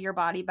 you know your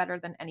body better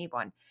than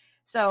anyone.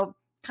 So,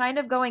 kind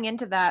of going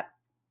into that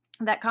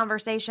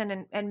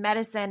conversation and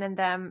medicine and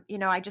them,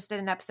 I just did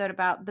an episode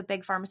about the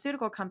big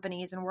pharmaceutical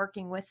companies and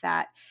working with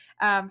that.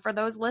 For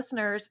those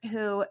listeners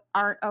who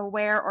aren't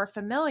aware or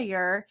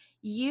familiar,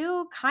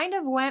 you kind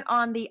of went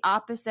on the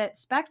opposite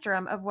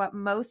spectrum of what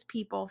most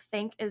people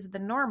think is the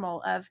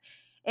normal of,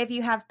 if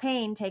you have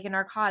pain, take a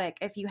narcotic.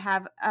 If you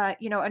have a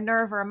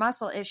nerve or a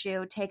muscle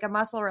issue, take a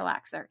muscle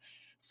relaxer.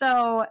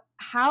 So,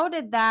 how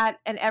did that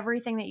and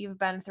everything that you've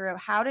been through,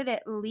 how did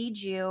it lead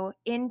you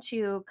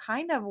into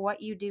kind of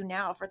what you do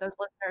now for those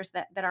listeners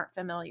that aren't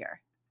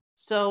familiar?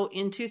 So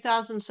in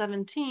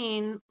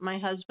 2017, my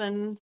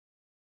husband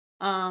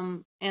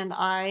and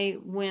I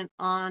went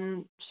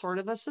on sort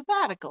of a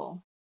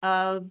sabbatical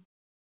of,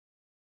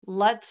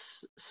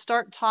 let's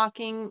start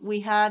talking.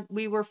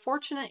 We were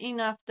fortunate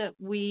enough that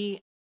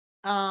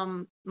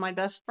my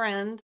best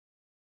friend,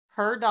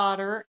 her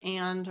daughter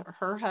and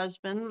her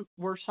husband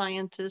were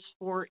scientists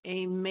for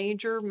a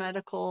major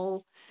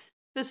medical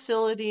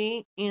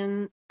facility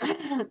in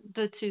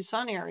the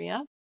Tucson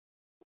area.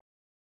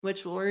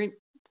 which will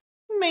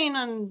remain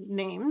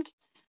unnamed,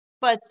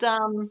 but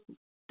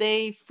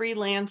they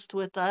freelanced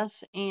with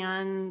us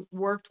and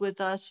worked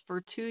with us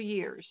for 2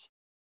 years.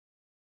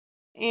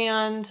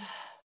 And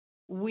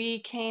we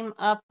came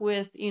up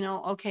with,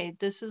 okay,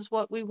 this is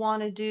what we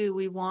want to do.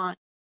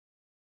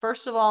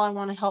 First of all, I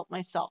want to help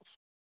myself.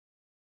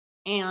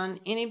 And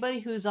anybody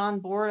who's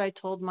on board, I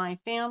told my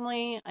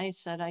family, I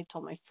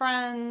told my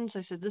friends,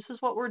 I said, this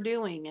is what we're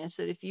doing. I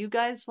said, if you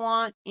guys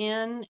want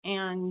in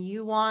and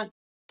you want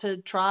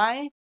to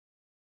try,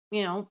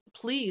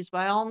 please,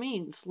 by all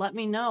means, let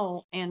me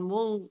know and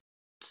we'll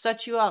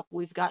set you up.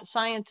 We've got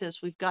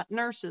scientists, we've got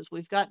nurses,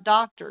 we've got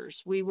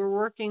doctors. We were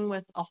working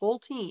with a whole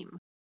team.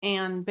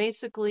 And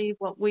basically,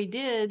 what we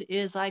did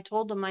is I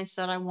told them, I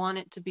said, I want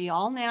it to be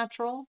all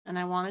natural and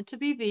I want it to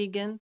be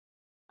vegan.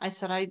 I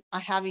said, I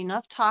have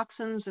enough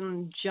toxins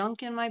and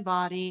junk in my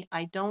body.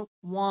 I don't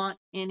want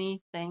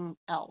anything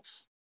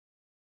else.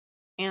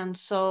 And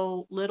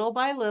so little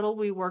by little,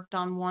 we worked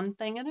on one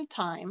thing at a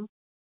time.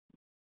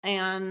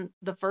 And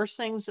the first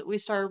things that we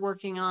started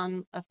working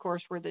on, of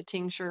course, were the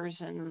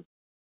tinctures and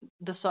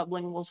the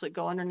sublinguals that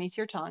go underneath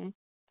your tongue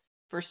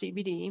for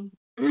CBD.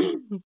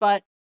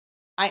 But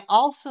I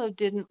also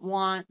didn't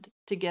want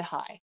to get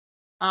high.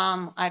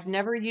 I've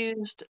never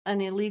used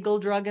an illegal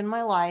drug in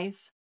my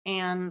life.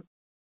 And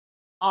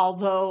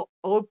although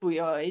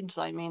opioids,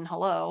 I mean,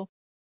 hello,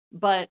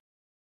 but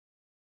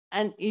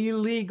an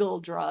illegal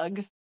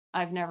drug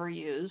I've never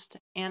used.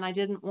 And I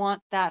didn't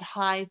want that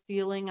high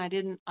feeling. I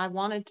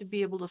wanted to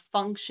be able to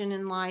function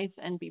in life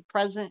and be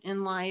present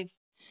in life.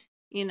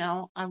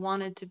 I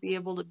wanted to be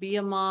able to be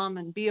a mom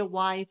and be a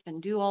wife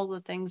and do all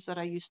the things that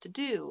I used to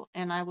do.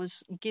 And I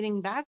was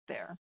getting back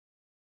there.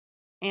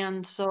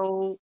 And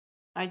so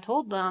I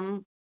told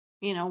them,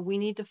 we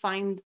need to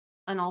find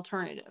an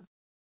alternative.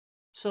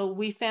 So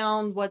we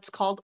found what's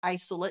called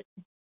isolate.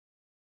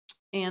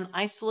 And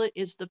isolate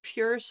is the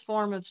purest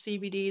form of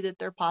CBD that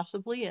there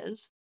possibly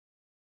is.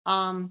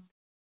 Um,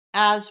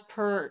 as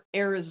per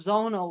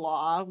Arizona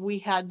law, we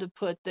had to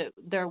put that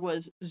there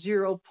was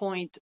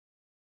 0.02%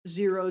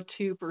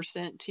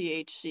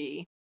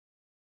 THC.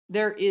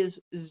 There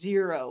is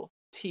zero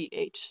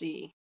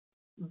THC.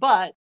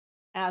 But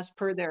as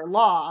per their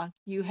law,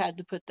 you had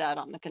to put that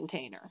on the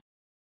container.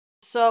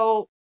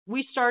 So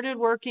we started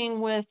working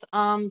with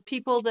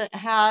people that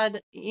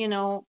had,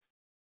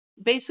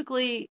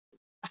 basically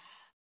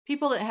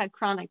people that had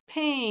chronic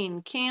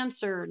pain,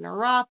 cancer,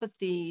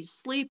 neuropathy,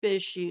 sleep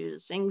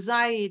issues,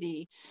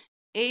 anxiety,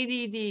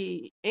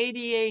 ADD,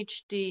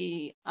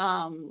 ADHD,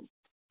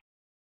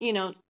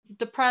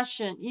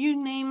 depression, you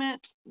name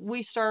it,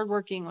 we started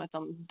working with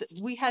them.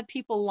 We had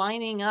people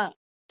lining up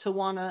to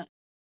want to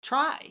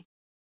try,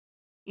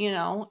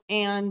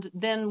 and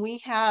then we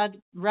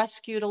had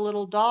rescued a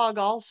little dog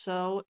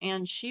also,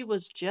 and she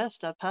was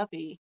just a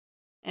puppy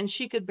and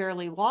she could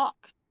barely walk.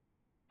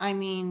 I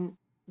mean,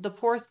 the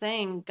poor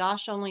thing,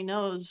 gosh only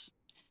knows,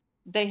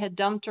 they had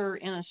dumped her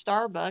in a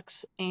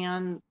Starbucks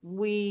and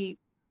we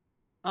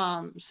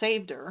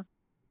saved her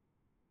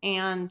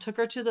and took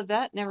her to the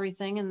vet and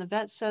everything. And the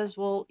vet says,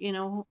 well,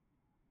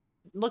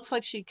 looks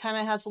like she kind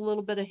of has a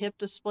little bit of hip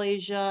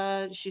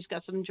dysplasia. She's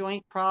got some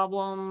joint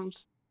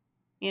problems,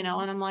 and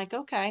I'm like,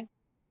 okay.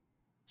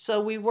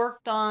 So we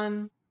worked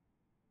on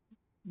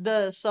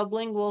the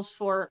sublinguals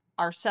for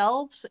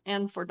ourselves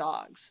and for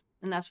dogs.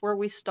 And that's where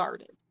we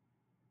started.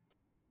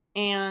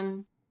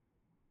 And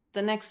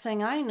the next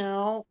thing I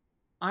know,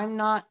 I'm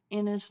not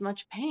in as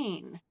much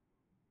pain.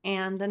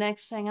 And the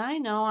next thing I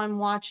know, I'm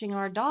watching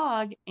our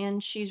dog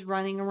and she's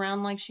running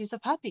around like she's a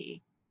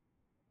puppy.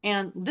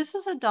 And this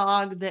is a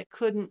dog that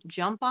couldn't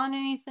jump on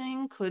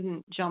anything,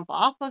 couldn't jump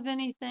off of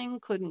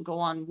anything, couldn't go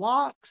on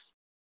walks,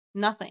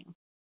 nothing.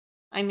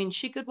 I mean,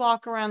 she could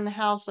walk around the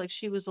house like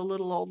she was a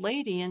little old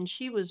lady, and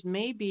she was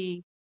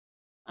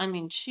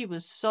she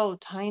was so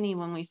tiny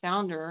when we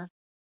found her.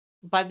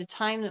 By the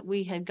time that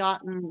we had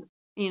gotten,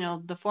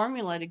 the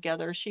formula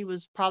together, she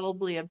was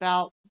probably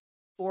about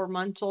 4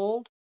 months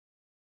old.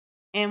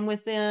 And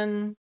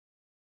within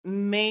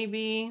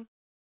maybe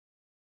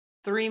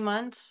 3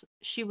 months,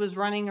 she was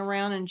running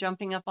around and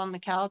jumping up on the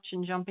couch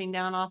and jumping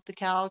down off the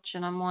couch.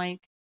 And I'm like,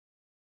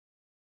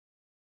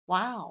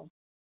 wow.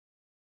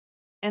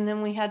 And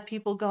then we had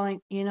people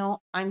going,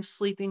 I'm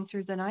sleeping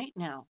through the night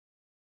now.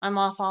 I'm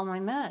off all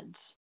my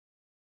meds.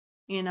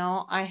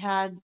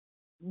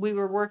 We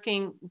were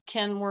working,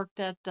 Ken worked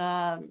at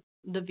the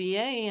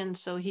VA, and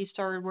so he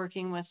started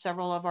working with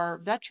several of our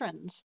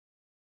veterans.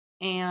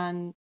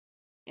 And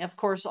of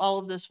course, all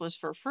of this was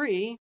for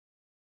free.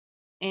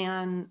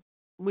 And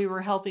we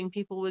were helping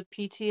people with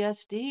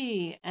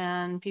PTSD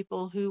and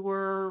people who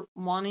were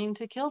wanting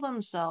to kill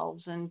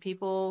themselves and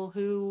people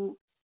who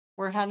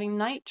were having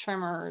night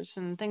tremors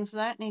and things of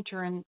that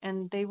nature. And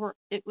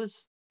it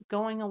was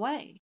going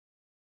away.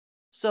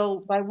 So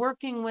by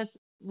working with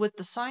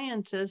the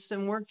scientists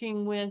and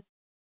working with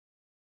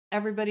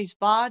everybody's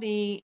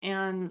body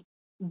and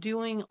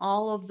doing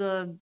all of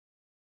the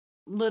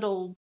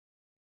little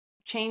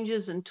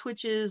changes and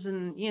twitches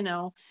and,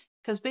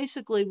 because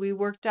basically we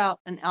worked out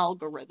an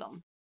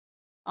algorithm.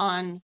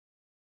 on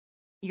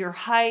your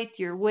height,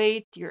 your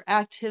weight, your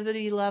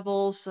activity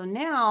levels. So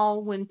now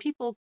when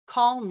people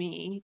call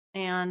me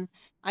and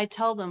I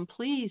tell them,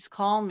 please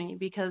call me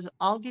because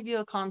I'll give you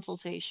a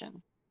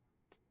consultation.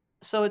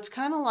 So it's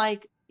kind of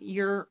like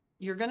you're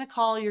going to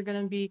call, you're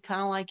going to be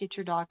kind of like at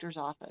your doctor's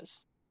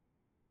office.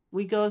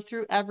 We go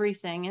through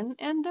everything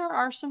and there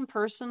are some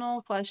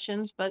personal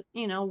questions, but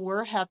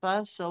we're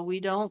HEPA, so we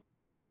don't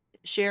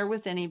share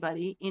with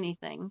anybody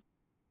anything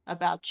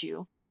about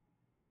you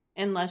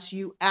unless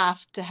you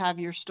ask to have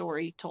your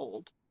story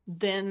told.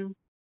 Then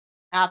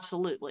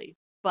absolutely.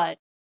 But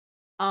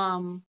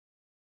um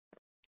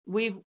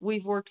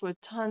we've worked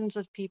with tons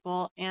of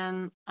people,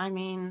 and I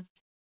mean,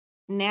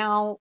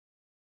 now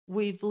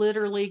we've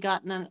literally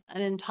gotten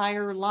an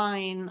entire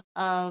line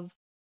of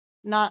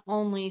not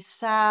only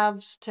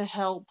salves to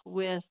help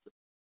with,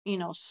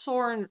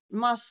 sore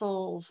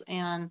muscles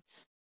and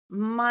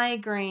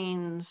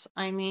migraines.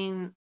 I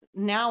mean,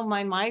 now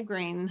my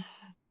migraine,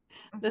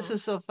 this Mhm.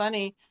 is so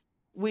funny.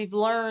 We've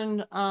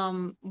learned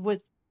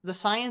with the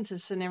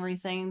scientists and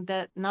everything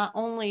that not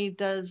only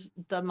does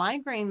the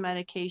migraine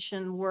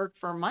medication work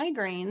for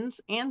migraines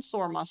and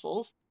sore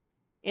muscles,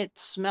 it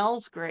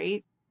smells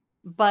great,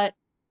 but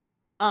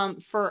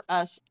for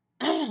us,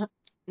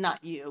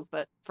 not you,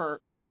 but for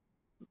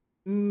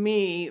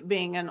me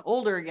being an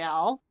older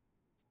gal,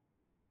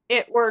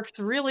 it works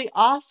really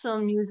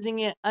awesome using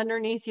it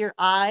underneath your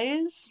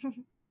eyes,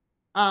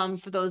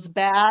 for those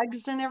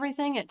bags and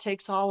everything. It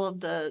takes all of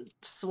the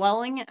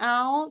swelling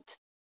out.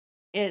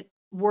 It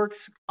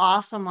works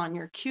awesome on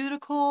your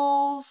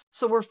cuticles.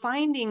 So we're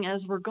finding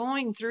as we're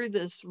going through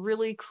this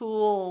really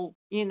cool,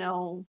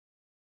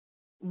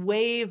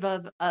 wave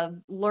of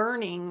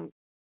learning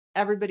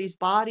everybody's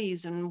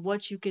bodies and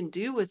what you can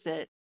do with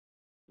it,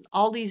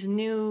 all these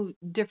new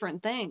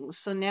different things.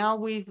 So now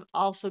we've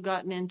also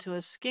gotten into a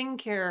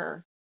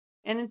skincare,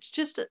 and it's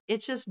just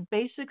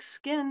basic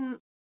skin,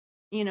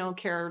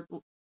 care.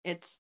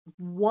 It's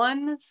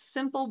one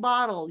simple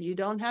bottle. You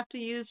don't have to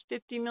use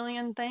 50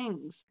 million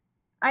things.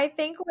 I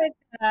think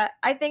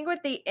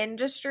with the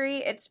industry,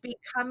 it's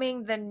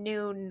becoming the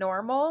new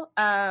normal.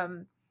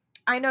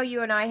 I know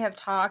you and I have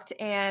talked,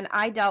 and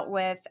I dealt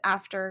with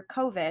after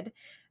COVID.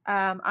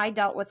 I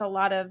dealt with a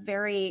lot of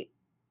very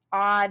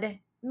odd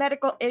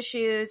medical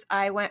issues.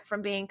 I went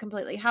from being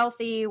completely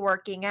healthy,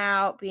 working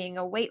out, being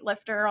a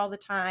weightlifter all the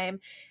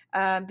time,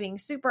 being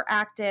super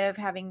active,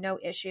 having no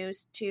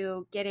issues,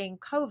 to getting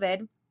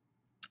COVID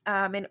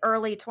in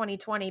early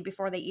 2020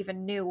 before they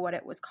even knew what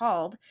it was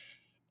called.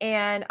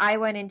 And I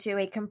went into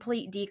a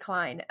complete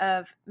decline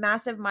of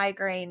massive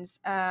migraines.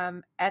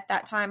 At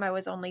that time, I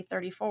was only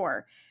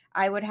 34.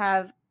 I would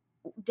have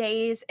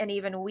days and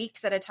even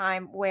weeks at a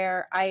time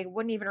where I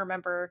wouldn't even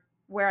remember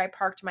where I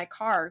parked my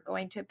car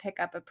going to pick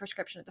up a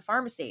prescription at the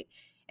pharmacy.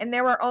 And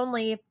there were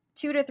only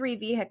 2 to 3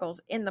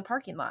 vehicles in the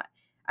parking lot.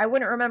 I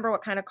wouldn't remember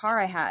what kind of car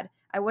I had.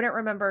 I wouldn't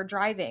remember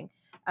driving.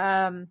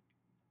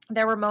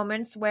 There were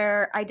moments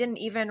where I didn't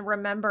even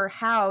remember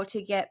how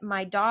to get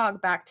my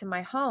dog back to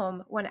my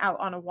home when out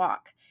on a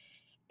walk.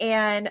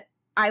 And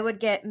I would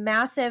get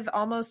massive,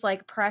 almost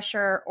like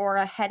pressure or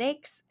a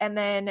headaches, and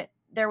then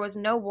there was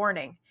no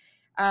warning.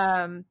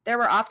 There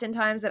were often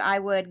times that I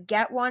would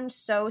get one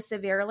so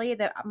severely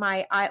that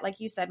my eye, like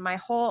you said, my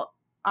whole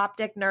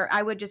optic nerve,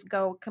 I would just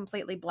go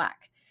completely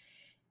black.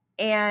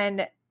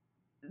 And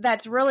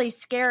that's really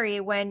scary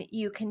when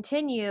you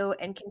continue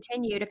and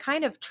continue to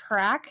kind of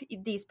track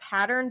these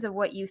patterns of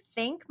what you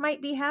think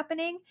might be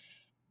happening.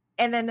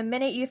 And then the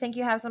minute you think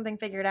you have something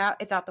figured out,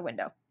 it's out the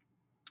window.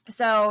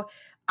 So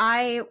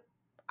I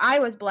I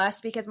was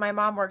blessed because my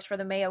mom works for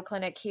the Mayo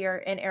Clinic here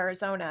in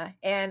Arizona.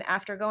 And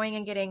after going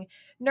and getting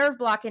nerve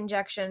block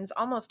injections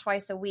almost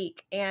twice a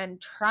week and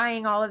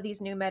trying all of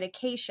these new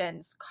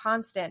medications,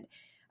 constant,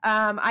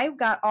 I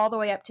got all the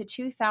way up to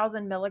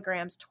 2,000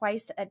 milligrams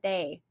twice a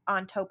day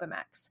on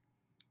Topamax.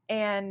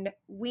 And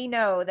we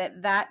know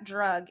that that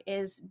drug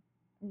is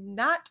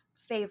not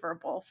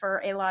favorable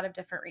for a lot of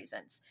different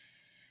reasons.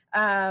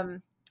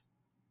 Um,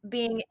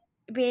 being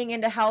being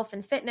into health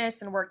and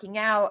fitness and working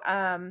out,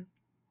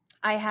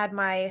 I had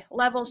my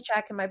levels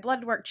checked and my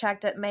blood work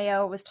checked at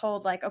Mayo. Was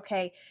told like,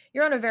 okay,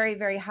 you're on a very,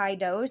 very high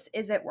dose.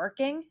 Is it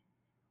working?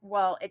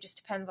 Well, it just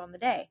depends on the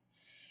day.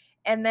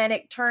 And then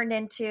it turned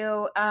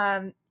into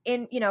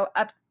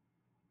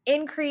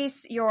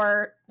increase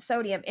your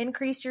sodium,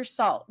 increase your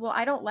salt. Well,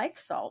 I don't like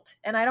salt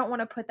and I don't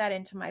want to put that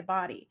into my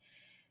body.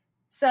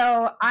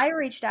 So I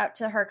reached out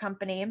to her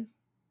company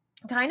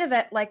kind of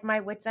at like my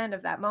wit's end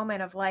of that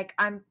moment of like,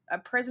 I'm a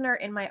prisoner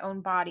in my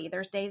own body.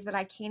 There's days that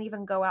I can't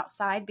even go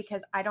outside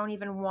because I don't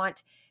even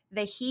want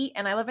the heat.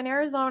 And I live in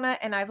Arizona,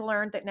 and I've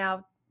learned that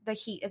now the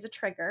heat is a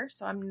trigger.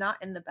 So I'm not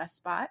in the best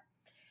spot.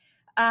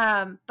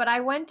 But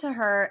I went to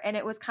her, and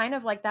it was kind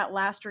of like that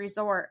last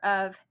resort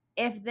of,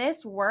 if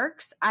this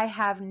works, I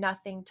have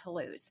nothing to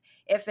lose.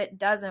 If it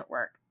doesn't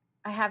work,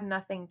 I have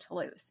nothing to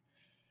lose.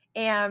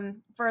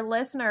 And for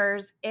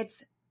listeners,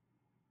 it's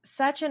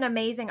such an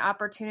amazing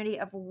opportunity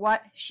of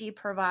what she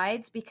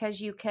provides, because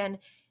you can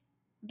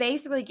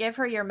basically give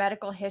her your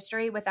medical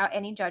history without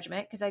any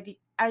judgment, because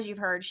as you've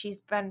heard,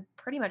 she's been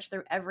pretty much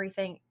through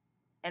everything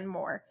and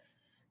more.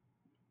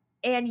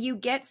 And you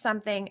get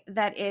something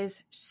that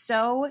is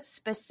so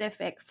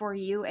specific for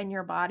you and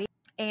your body.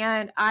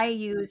 And I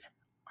use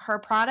her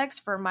products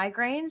for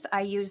migraines.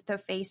 I use the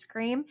face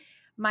cream.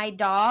 My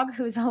dog,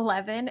 who's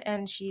 11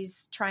 and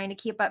she's trying to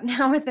keep up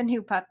now with a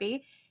new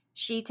puppy,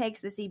 she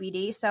takes the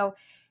CBD. So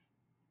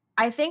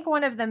I think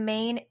one of the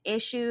main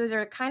issues,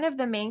 or kind of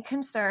the main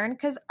concern,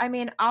 because I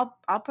mean, I'll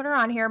put her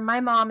on here. My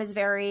mom is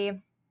very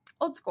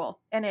old school,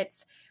 and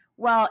it's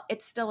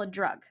still a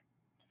drug.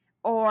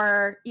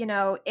 Or,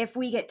 if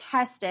we get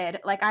tested,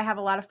 like I have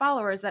a lot of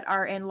followers that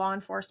are in law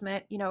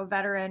enforcement,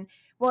 veteran.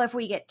 Well, if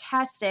we get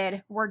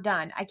tested, we're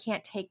done. I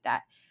can't take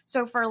that.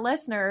 So for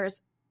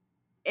listeners,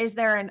 is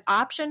there an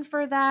option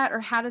for that, or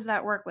how does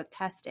that work with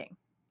testing?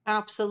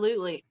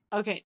 Absolutely.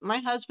 Okay, my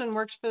husband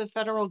works for the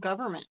federal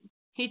government.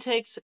 He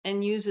takes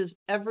and uses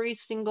every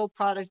single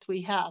product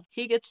we have.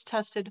 He gets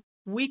tested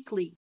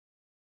weekly,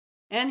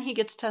 and he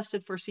gets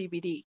tested for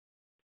CBD.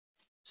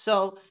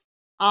 So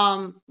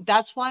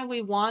that's why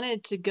we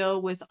wanted to go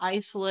with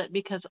isolate,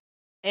 because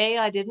A,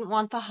 I didn't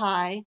want the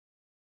high.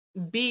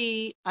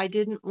 B, I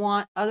didn't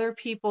want other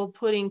people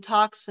putting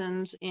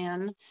toxins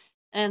in.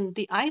 And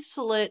the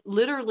isolate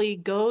literally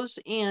goes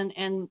in,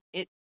 and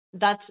it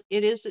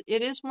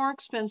is more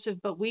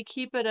expensive, but we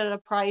keep it at a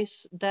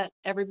price that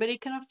everybody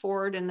can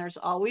afford. And there's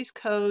always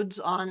codes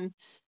on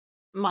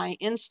my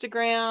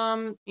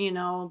Instagram,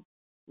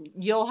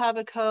 you'll have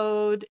a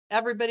code.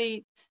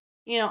 Everybody,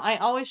 I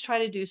always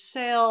try to do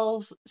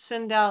sales,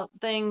 send out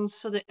things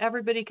so that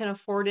everybody can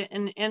afford it.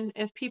 And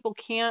if people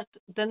can't,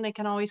 then they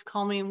can always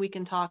call me and we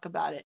can talk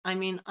about it. I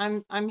mean,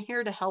 I'm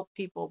here to help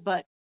people,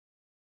 but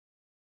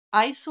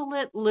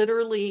isolate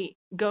literally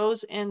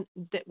goes and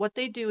what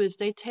they do is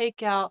they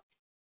take out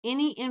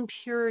any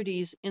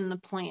impurities in the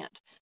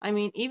plant. I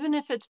mean, even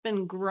if it's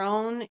been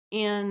grown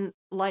in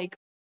like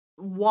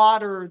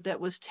water that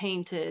was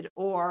tainted,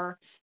 or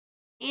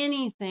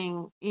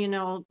anything,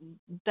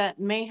 that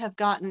may have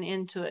gotten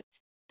into it.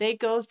 They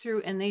go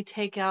through and they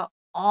take out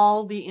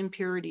all the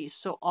impurities.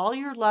 So all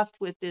you're left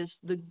with is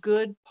the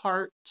good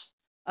parts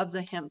of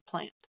the hemp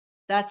plant.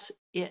 That's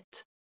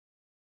it.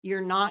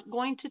 You're not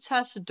going to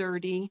test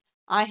dirty.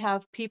 I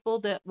have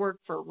people that work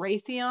for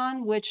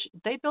Raytheon, which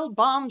they build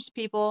bombs,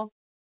 people.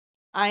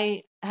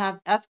 I have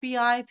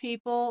FBI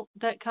people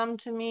that come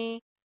to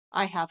me.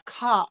 I have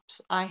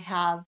cops. I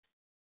have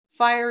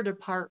fire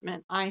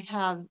department. I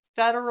have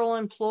federal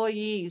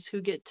employees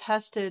who get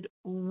tested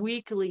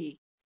weekly,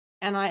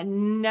 and I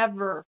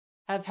never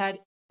have had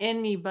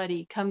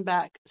anybody come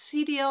back.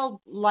 CDL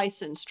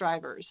licensed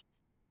drivers,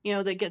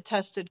 that get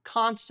tested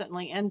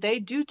constantly, and they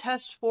do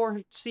test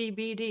for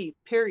CBD,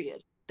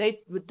 period.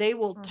 They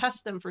will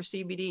test them for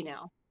CBD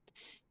now.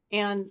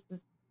 And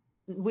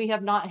we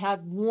have not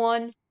had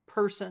one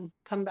person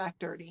come back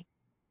dirty.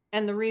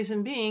 And the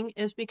reason being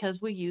is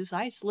because we use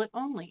isolate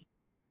only.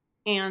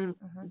 And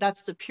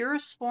that's the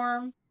purest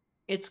form.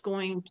 It's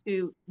going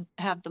to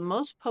have the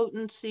most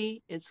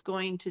potency. It's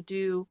going to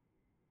do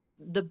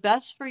the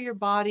best for your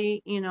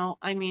body,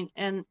 I mean,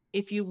 and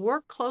if you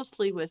work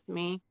closely with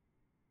me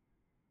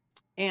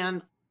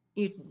and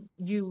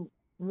you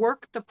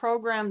work the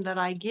program that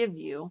I give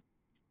you,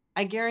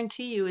 I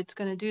guarantee you it's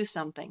going to do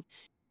something.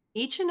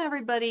 Each and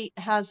everybody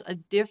has a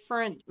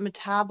different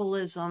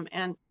metabolism,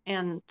 and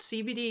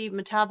CBD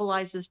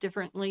metabolizes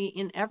differently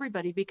in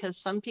everybody, because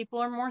some people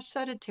are more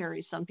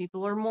sedentary, some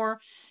people are more,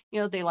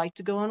 they like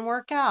to go and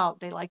work out,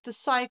 they like to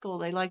cycle,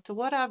 they like to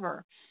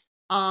whatever.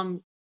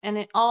 And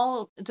it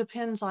all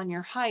depends on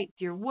your height,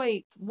 your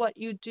weight, what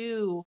you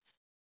do,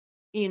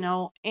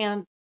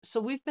 and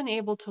so we've been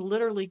able to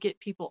literally get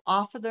people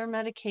off of their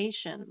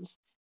medications.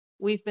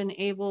 We've been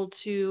able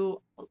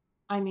to,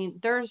 I mean,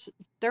 there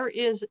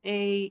is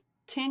a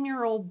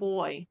 10-year-old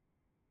boy.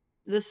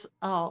 This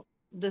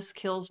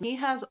kills me. He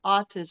has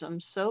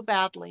autism so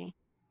badly.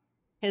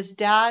 His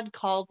dad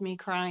called me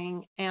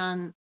crying,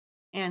 and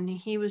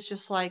he was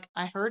just like,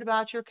 I heard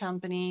about your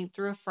company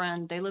through a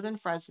friend. They live in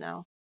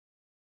Fresno.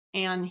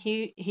 And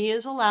he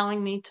is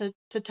allowing me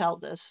to tell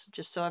this,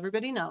 just so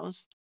everybody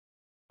knows.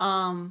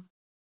 Um,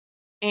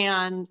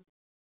 and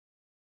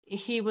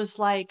he was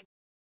like,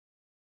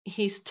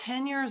 he's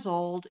 10 years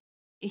old.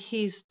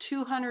 He's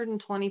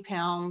 220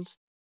 pounds.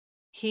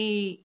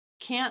 He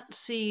can't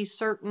see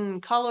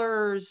certain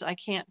colors. I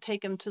can't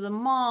take him to the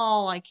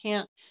mall. I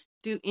can't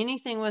do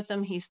anything with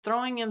him. He's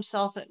throwing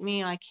himself at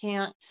me. I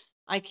can't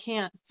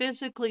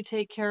physically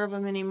take care of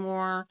him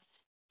anymore.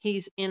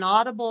 He's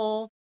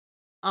inaudible.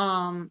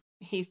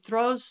 He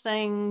throws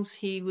things.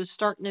 He was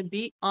starting to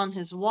beat on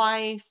his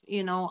wife.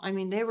 I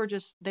mean, they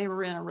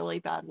were in a really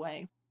bad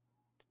way.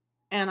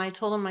 And I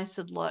told him, I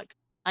said, look,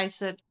 I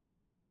said,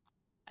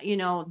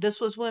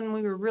 this was when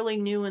we were really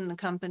new in the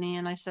company.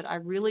 And I said, I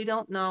really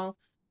don't know.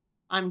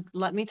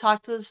 Let me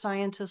talk to the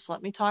scientists.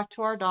 Let me talk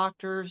to our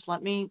doctors.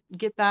 Let me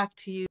get back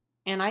to you.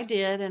 And I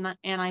did. And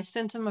I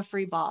sent him a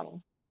free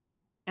bottle.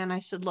 And I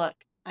said, look,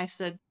 I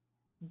said,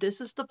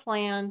 this is the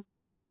plan.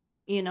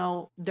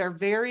 they're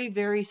very,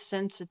 very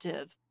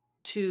sensitive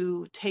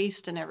to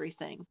taste and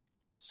everything.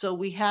 So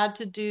we had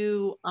to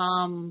do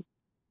a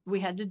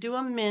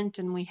mint,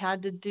 and we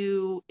had to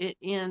do it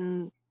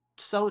in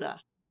soda,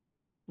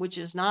 which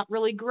is not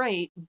really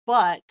great,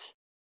 but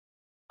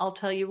I'll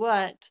tell you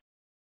what,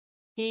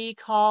 he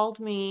called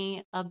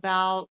me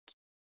about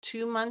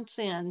 2 months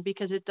in,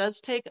 because it does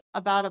take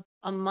about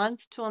a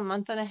month to a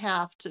month and a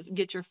half to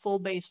get your full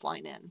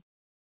baseline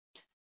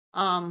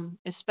in,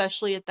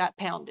 especially at that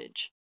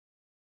poundage.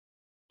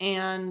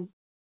 And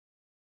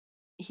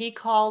he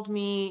called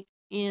me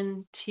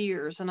in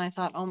tears, and I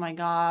thought, oh my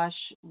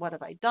gosh, what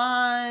have I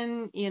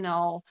done?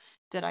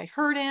 Did I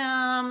hurt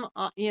him?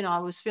 I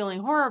was feeling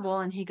horrible.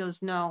 And he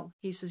goes, no.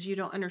 He says, you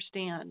don't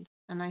understand.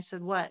 And I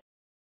said, what?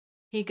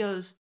 He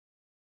goes,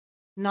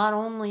 not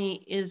only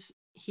is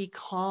he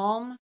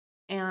calm,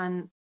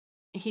 and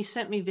he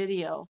sent me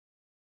video,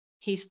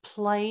 he's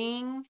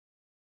playing,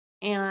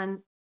 and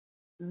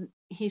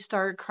he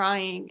started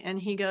crying, and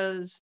he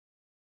goes,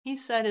 he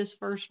said his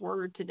first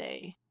word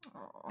today.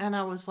 Oh. And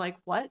I was like,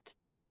 what?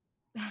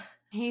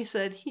 He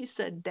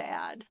said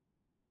dad.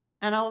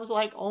 And I was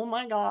like, oh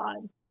my God.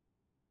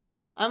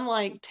 I'm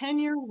like 10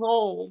 years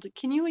old.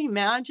 Can you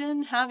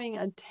imagine having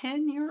a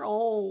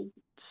 10-year-old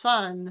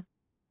son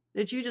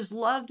that you just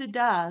love to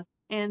death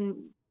and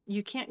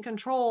you can't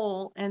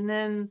control? And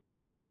then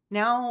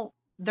now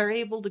they're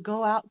able to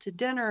go out to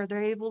dinner.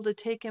 They're able to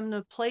take him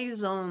to play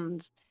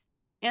zones.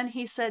 And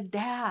he said,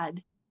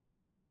 dad,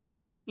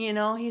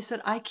 he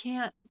said, I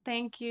can't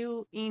thank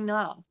you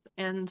enough.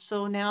 And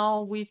so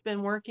now we've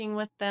been working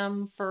with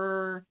them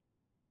for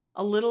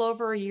a little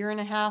over a year and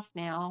a half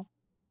now,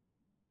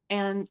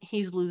 and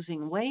he's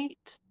losing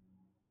weight.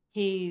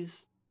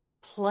 He's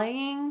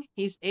playing.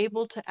 He's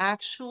able to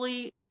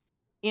actually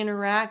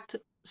interact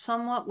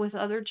somewhat with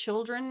other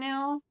children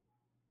now.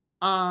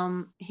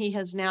 He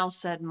has now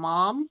said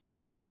mom.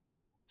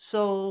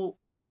 So,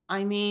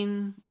 I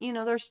mean,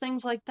 there's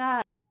things like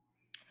that.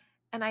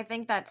 And I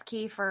think that's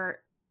key for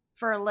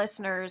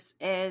listeners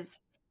is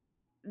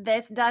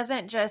this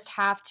doesn't just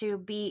have to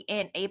be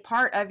in a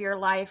part of your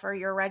life or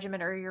your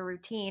regimen or your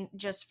routine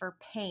just for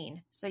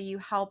pain. So you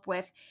help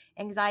with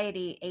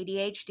anxiety,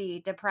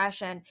 ADHD,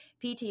 depression,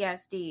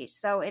 PTSD.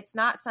 So it's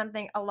not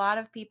something a lot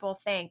of people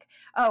think,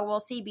 oh,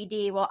 well,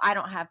 CBD, well, I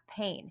don't have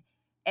pain.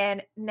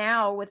 And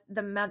now with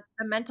the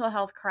mental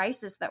health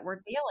crisis that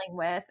we're dealing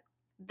with,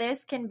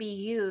 this can be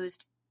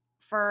used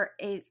for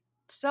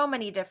so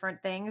many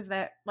different things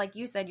that, like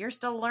you said, you're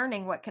still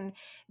learning what can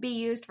be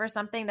used for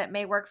something that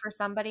may work for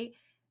somebody.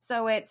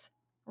 So it's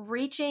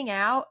reaching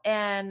out.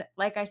 And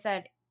like I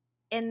said,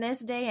 in this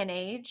day and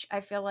age,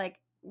 I feel like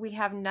we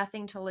have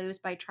nothing to lose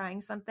by trying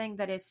something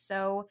that is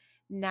so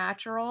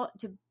natural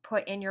to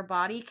put in your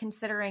body,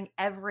 considering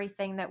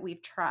everything that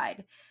we've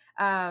tried.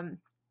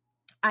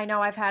 I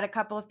know I've had a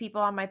couple of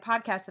people on my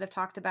podcast that have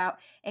talked about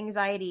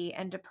anxiety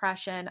and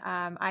depression.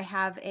 I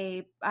have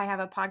a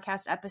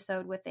podcast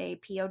episode with a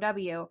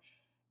POW,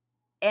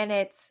 and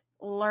it's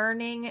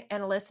learning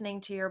and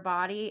listening to your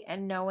body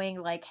and knowing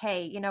like,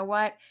 hey, you know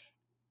what?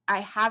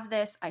 I have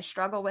this, I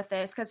struggle with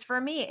this. Because for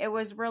me, it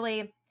was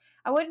really,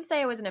 I wouldn't say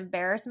it was an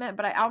embarrassment,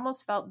 but I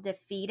almost felt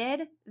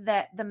defeated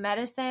that the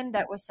medicine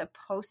that was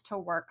supposed to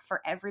work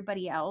for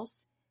everybody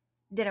else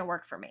didn't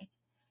work for me.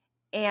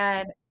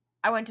 And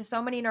I went to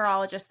so many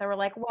neurologists that were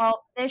like,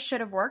 well, this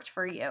should have worked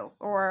for you.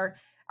 Or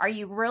are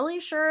you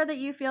really sure that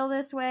you feel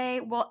this way?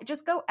 Well,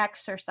 just go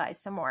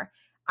exercise some more.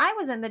 I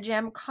was in the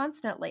gym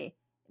constantly.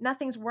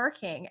 Nothing's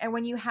working. And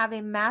when you have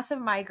a massive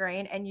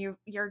migraine and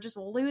you're just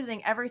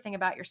losing everything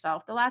about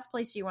yourself, the last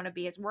place you want to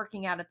be is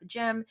working out at the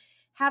gym,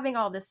 having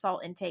all this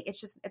salt intake.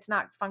 It's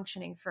not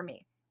functioning for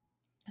me.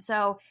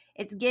 So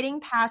it's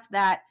getting past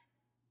that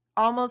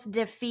almost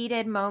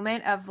defeated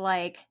moment of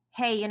like,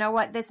 hey, you know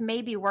what? This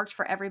maybe worked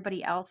for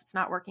everybody else. It's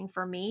not working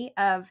for me.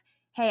 Of,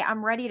 hey,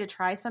 I'm ready to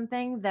try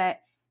something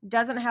that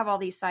doesn't have all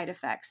these side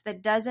effects,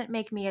 that doesn't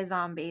make me a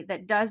zombie,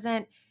 that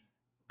doesn't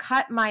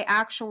cut my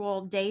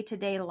actual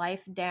day-to-day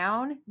life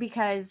down,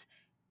 because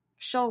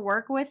she'll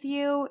work with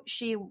you.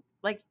 She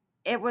like,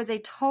 it was a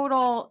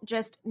total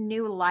just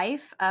new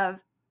life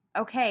of,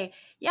 okay,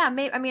 yeah,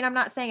 maybe, I mean, I'm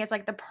not saying it's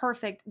like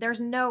there's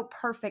no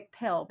perfect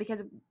pill,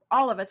 because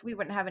all of us, we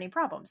wouldn't have any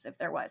problems if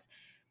there was,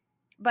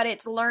 but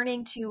it's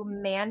learning to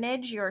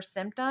manage your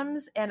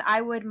symptoms. And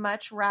I would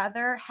much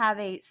rather have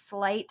a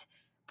slight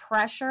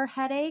pressure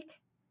headache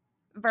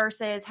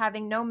versus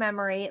having no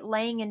memory,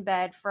 laying in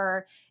bed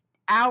for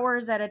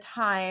hours at a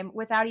time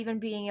without even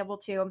being able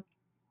to,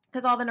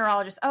 because all the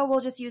neurologists, oh, we'll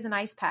just use an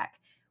ice pack.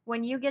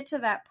 When you get to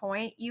that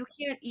point, you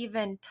can't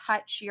even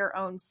touch your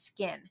own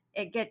skin.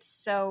 It gets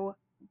so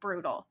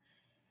brutal.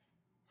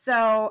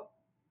 So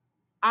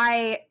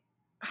I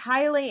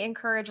highly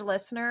encourage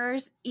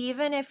listeners,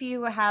 even if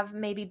you have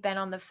maybe been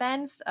on the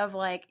fence of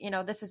like,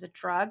 this is a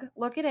drug,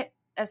 look at it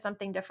as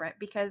something different,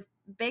 because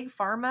big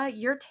pharma,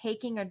 you're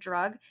taking a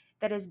drug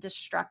that is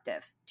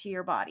destructive to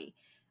your body.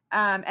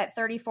 At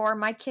 34,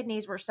 my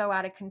kidneys were so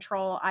out of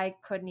control, I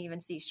couldn't even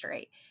see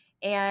straight.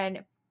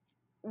 And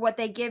what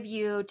they give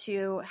you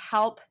to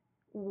help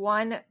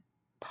one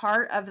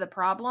part of the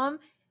problem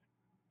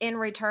in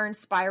return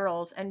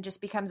spirals and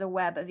just becomes a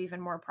web of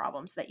even more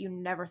problems that you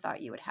never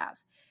thought you would have.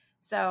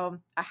 So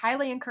I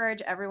highly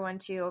encourage everyone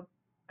to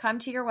come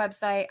to your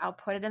website. I'll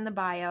put it in the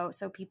bio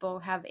so people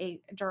have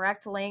a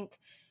direct link,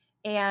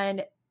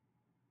 and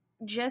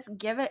just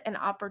give it an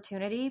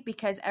opportunity,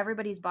 because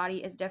everybody's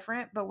body is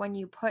different. But when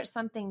you put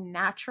something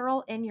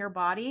natural in your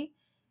body,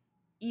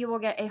 you will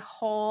get a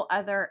whole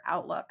other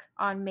outlook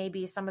on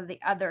maybe some of the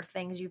other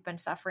things you've been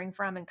suffering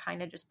from and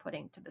kind of just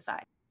putting to the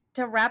side.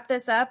 To wrap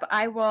this up,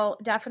 I will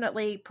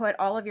definitely put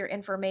all of your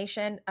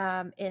information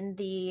in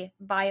the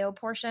bio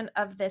portion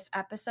of this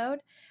episode.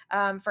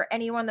 For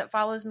anyone that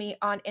follows me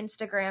on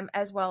Instagram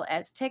as well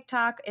as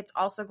TikTok, it's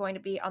also going to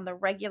be on the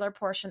regular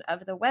portion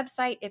of the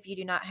website if you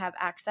do not have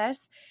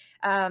access.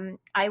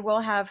 I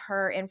will have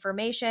her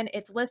information.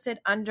 It's listed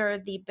under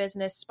the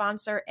business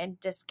sponsor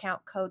and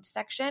discount code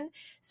section.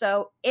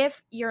 So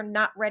if you're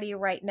not ready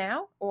right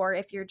now, or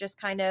if you're just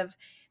kind of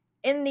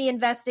in the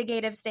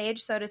investigative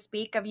stage, so to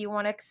speak, of you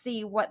want to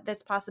see what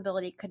this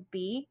possibility could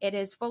be, it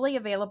is fully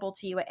available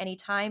to you at any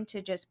time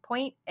to just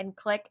point and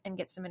click and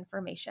get some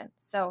information.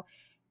 So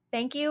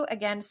thank you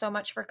again so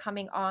much for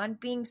coming on,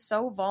 being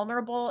so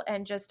vulnerable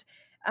and just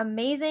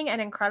amazing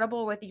and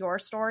incredible with your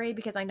story,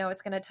 because I know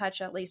it's going to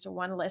touch at least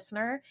one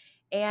listener.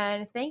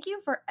 And thank you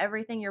for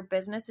everything your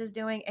business is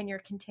doing and you're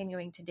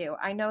continuing to do.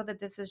 I know that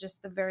this is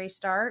just the very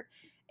start.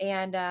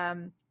 And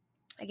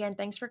again,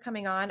 thanks for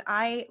coming on.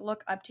 I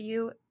look up to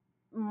you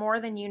more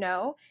than you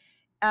know.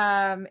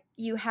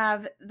 You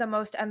have the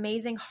most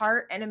amazing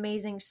heart and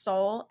amazing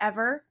soul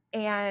ever.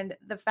 And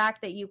the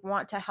fact that you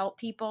want to help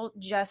people,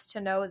 just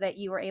to know that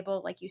you were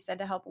able, like you said,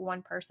 to help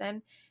one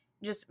person,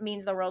 just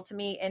means the world to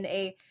me. In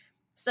a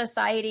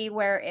society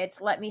where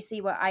it's let me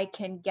see what I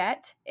can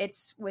get,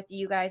 it's with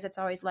you guys, it's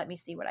always let me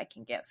see what I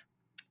can give.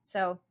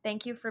 So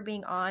thank you for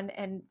being on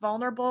and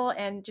vulnerable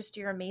and just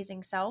your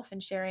amazing self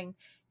and sharing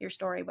your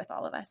story with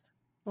all of us.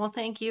 Well,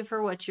 thank you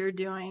for what you're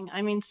doing.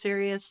 I mean,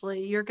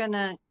 seriously, you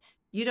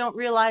don't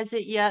realize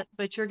it yet,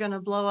 but you're going to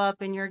blow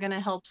up and you're going to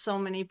help so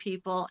many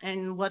people.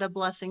 And what a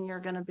blessing you're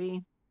going to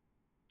be.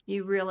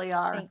 You really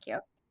are. Thank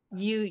you.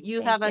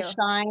 You Thank have a you.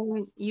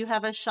 shine, you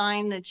have a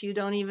shine that you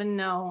don't even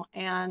know.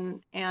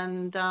 And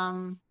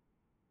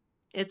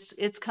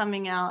it's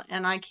coming out,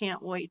 and I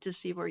can't wait to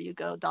see where you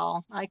go,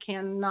 doll. I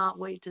cannot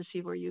wait to see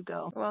where you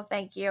go. Well,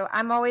 thank you.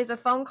 I'm always a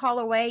phone call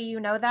away. You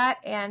know that.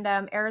 And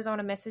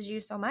Arizona misses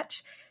you so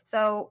much.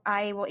 So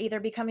I will either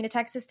be coming to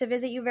Texas to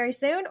visit you very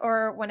soon,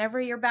 or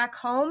whenever you're back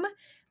home,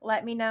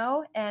 let me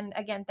know. And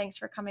again, thanks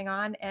for coming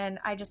on. And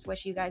I just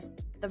wish you guys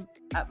the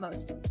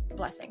utmost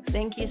blessings.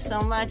 Thank you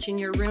so much. And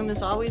your room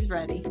is always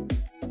ready.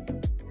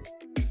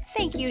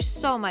 Thank you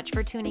so much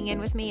for tuning in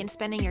with me and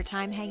spending your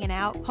time hanging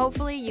out.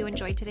 Hopefully you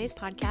enjoyed today's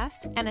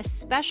podcast, and a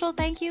special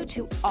thank you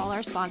to all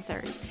our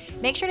sponsors.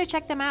 Make sure to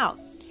check them out.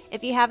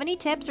 If you have any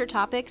tips or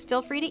topics,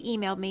 feel free to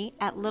email me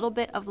at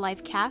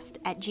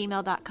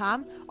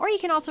littlebitoflifecast@gmail.com, or you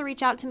can also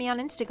reach out to me on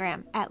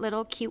Instagram at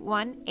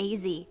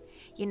littlecute1az.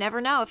 You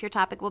never know if your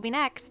topic will be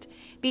next.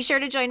 Be sure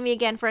to join me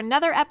again for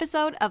another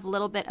episode of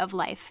Little Bit of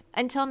Life.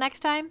 Until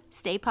next time,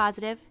 stay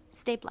positive,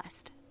 stay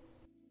blessed.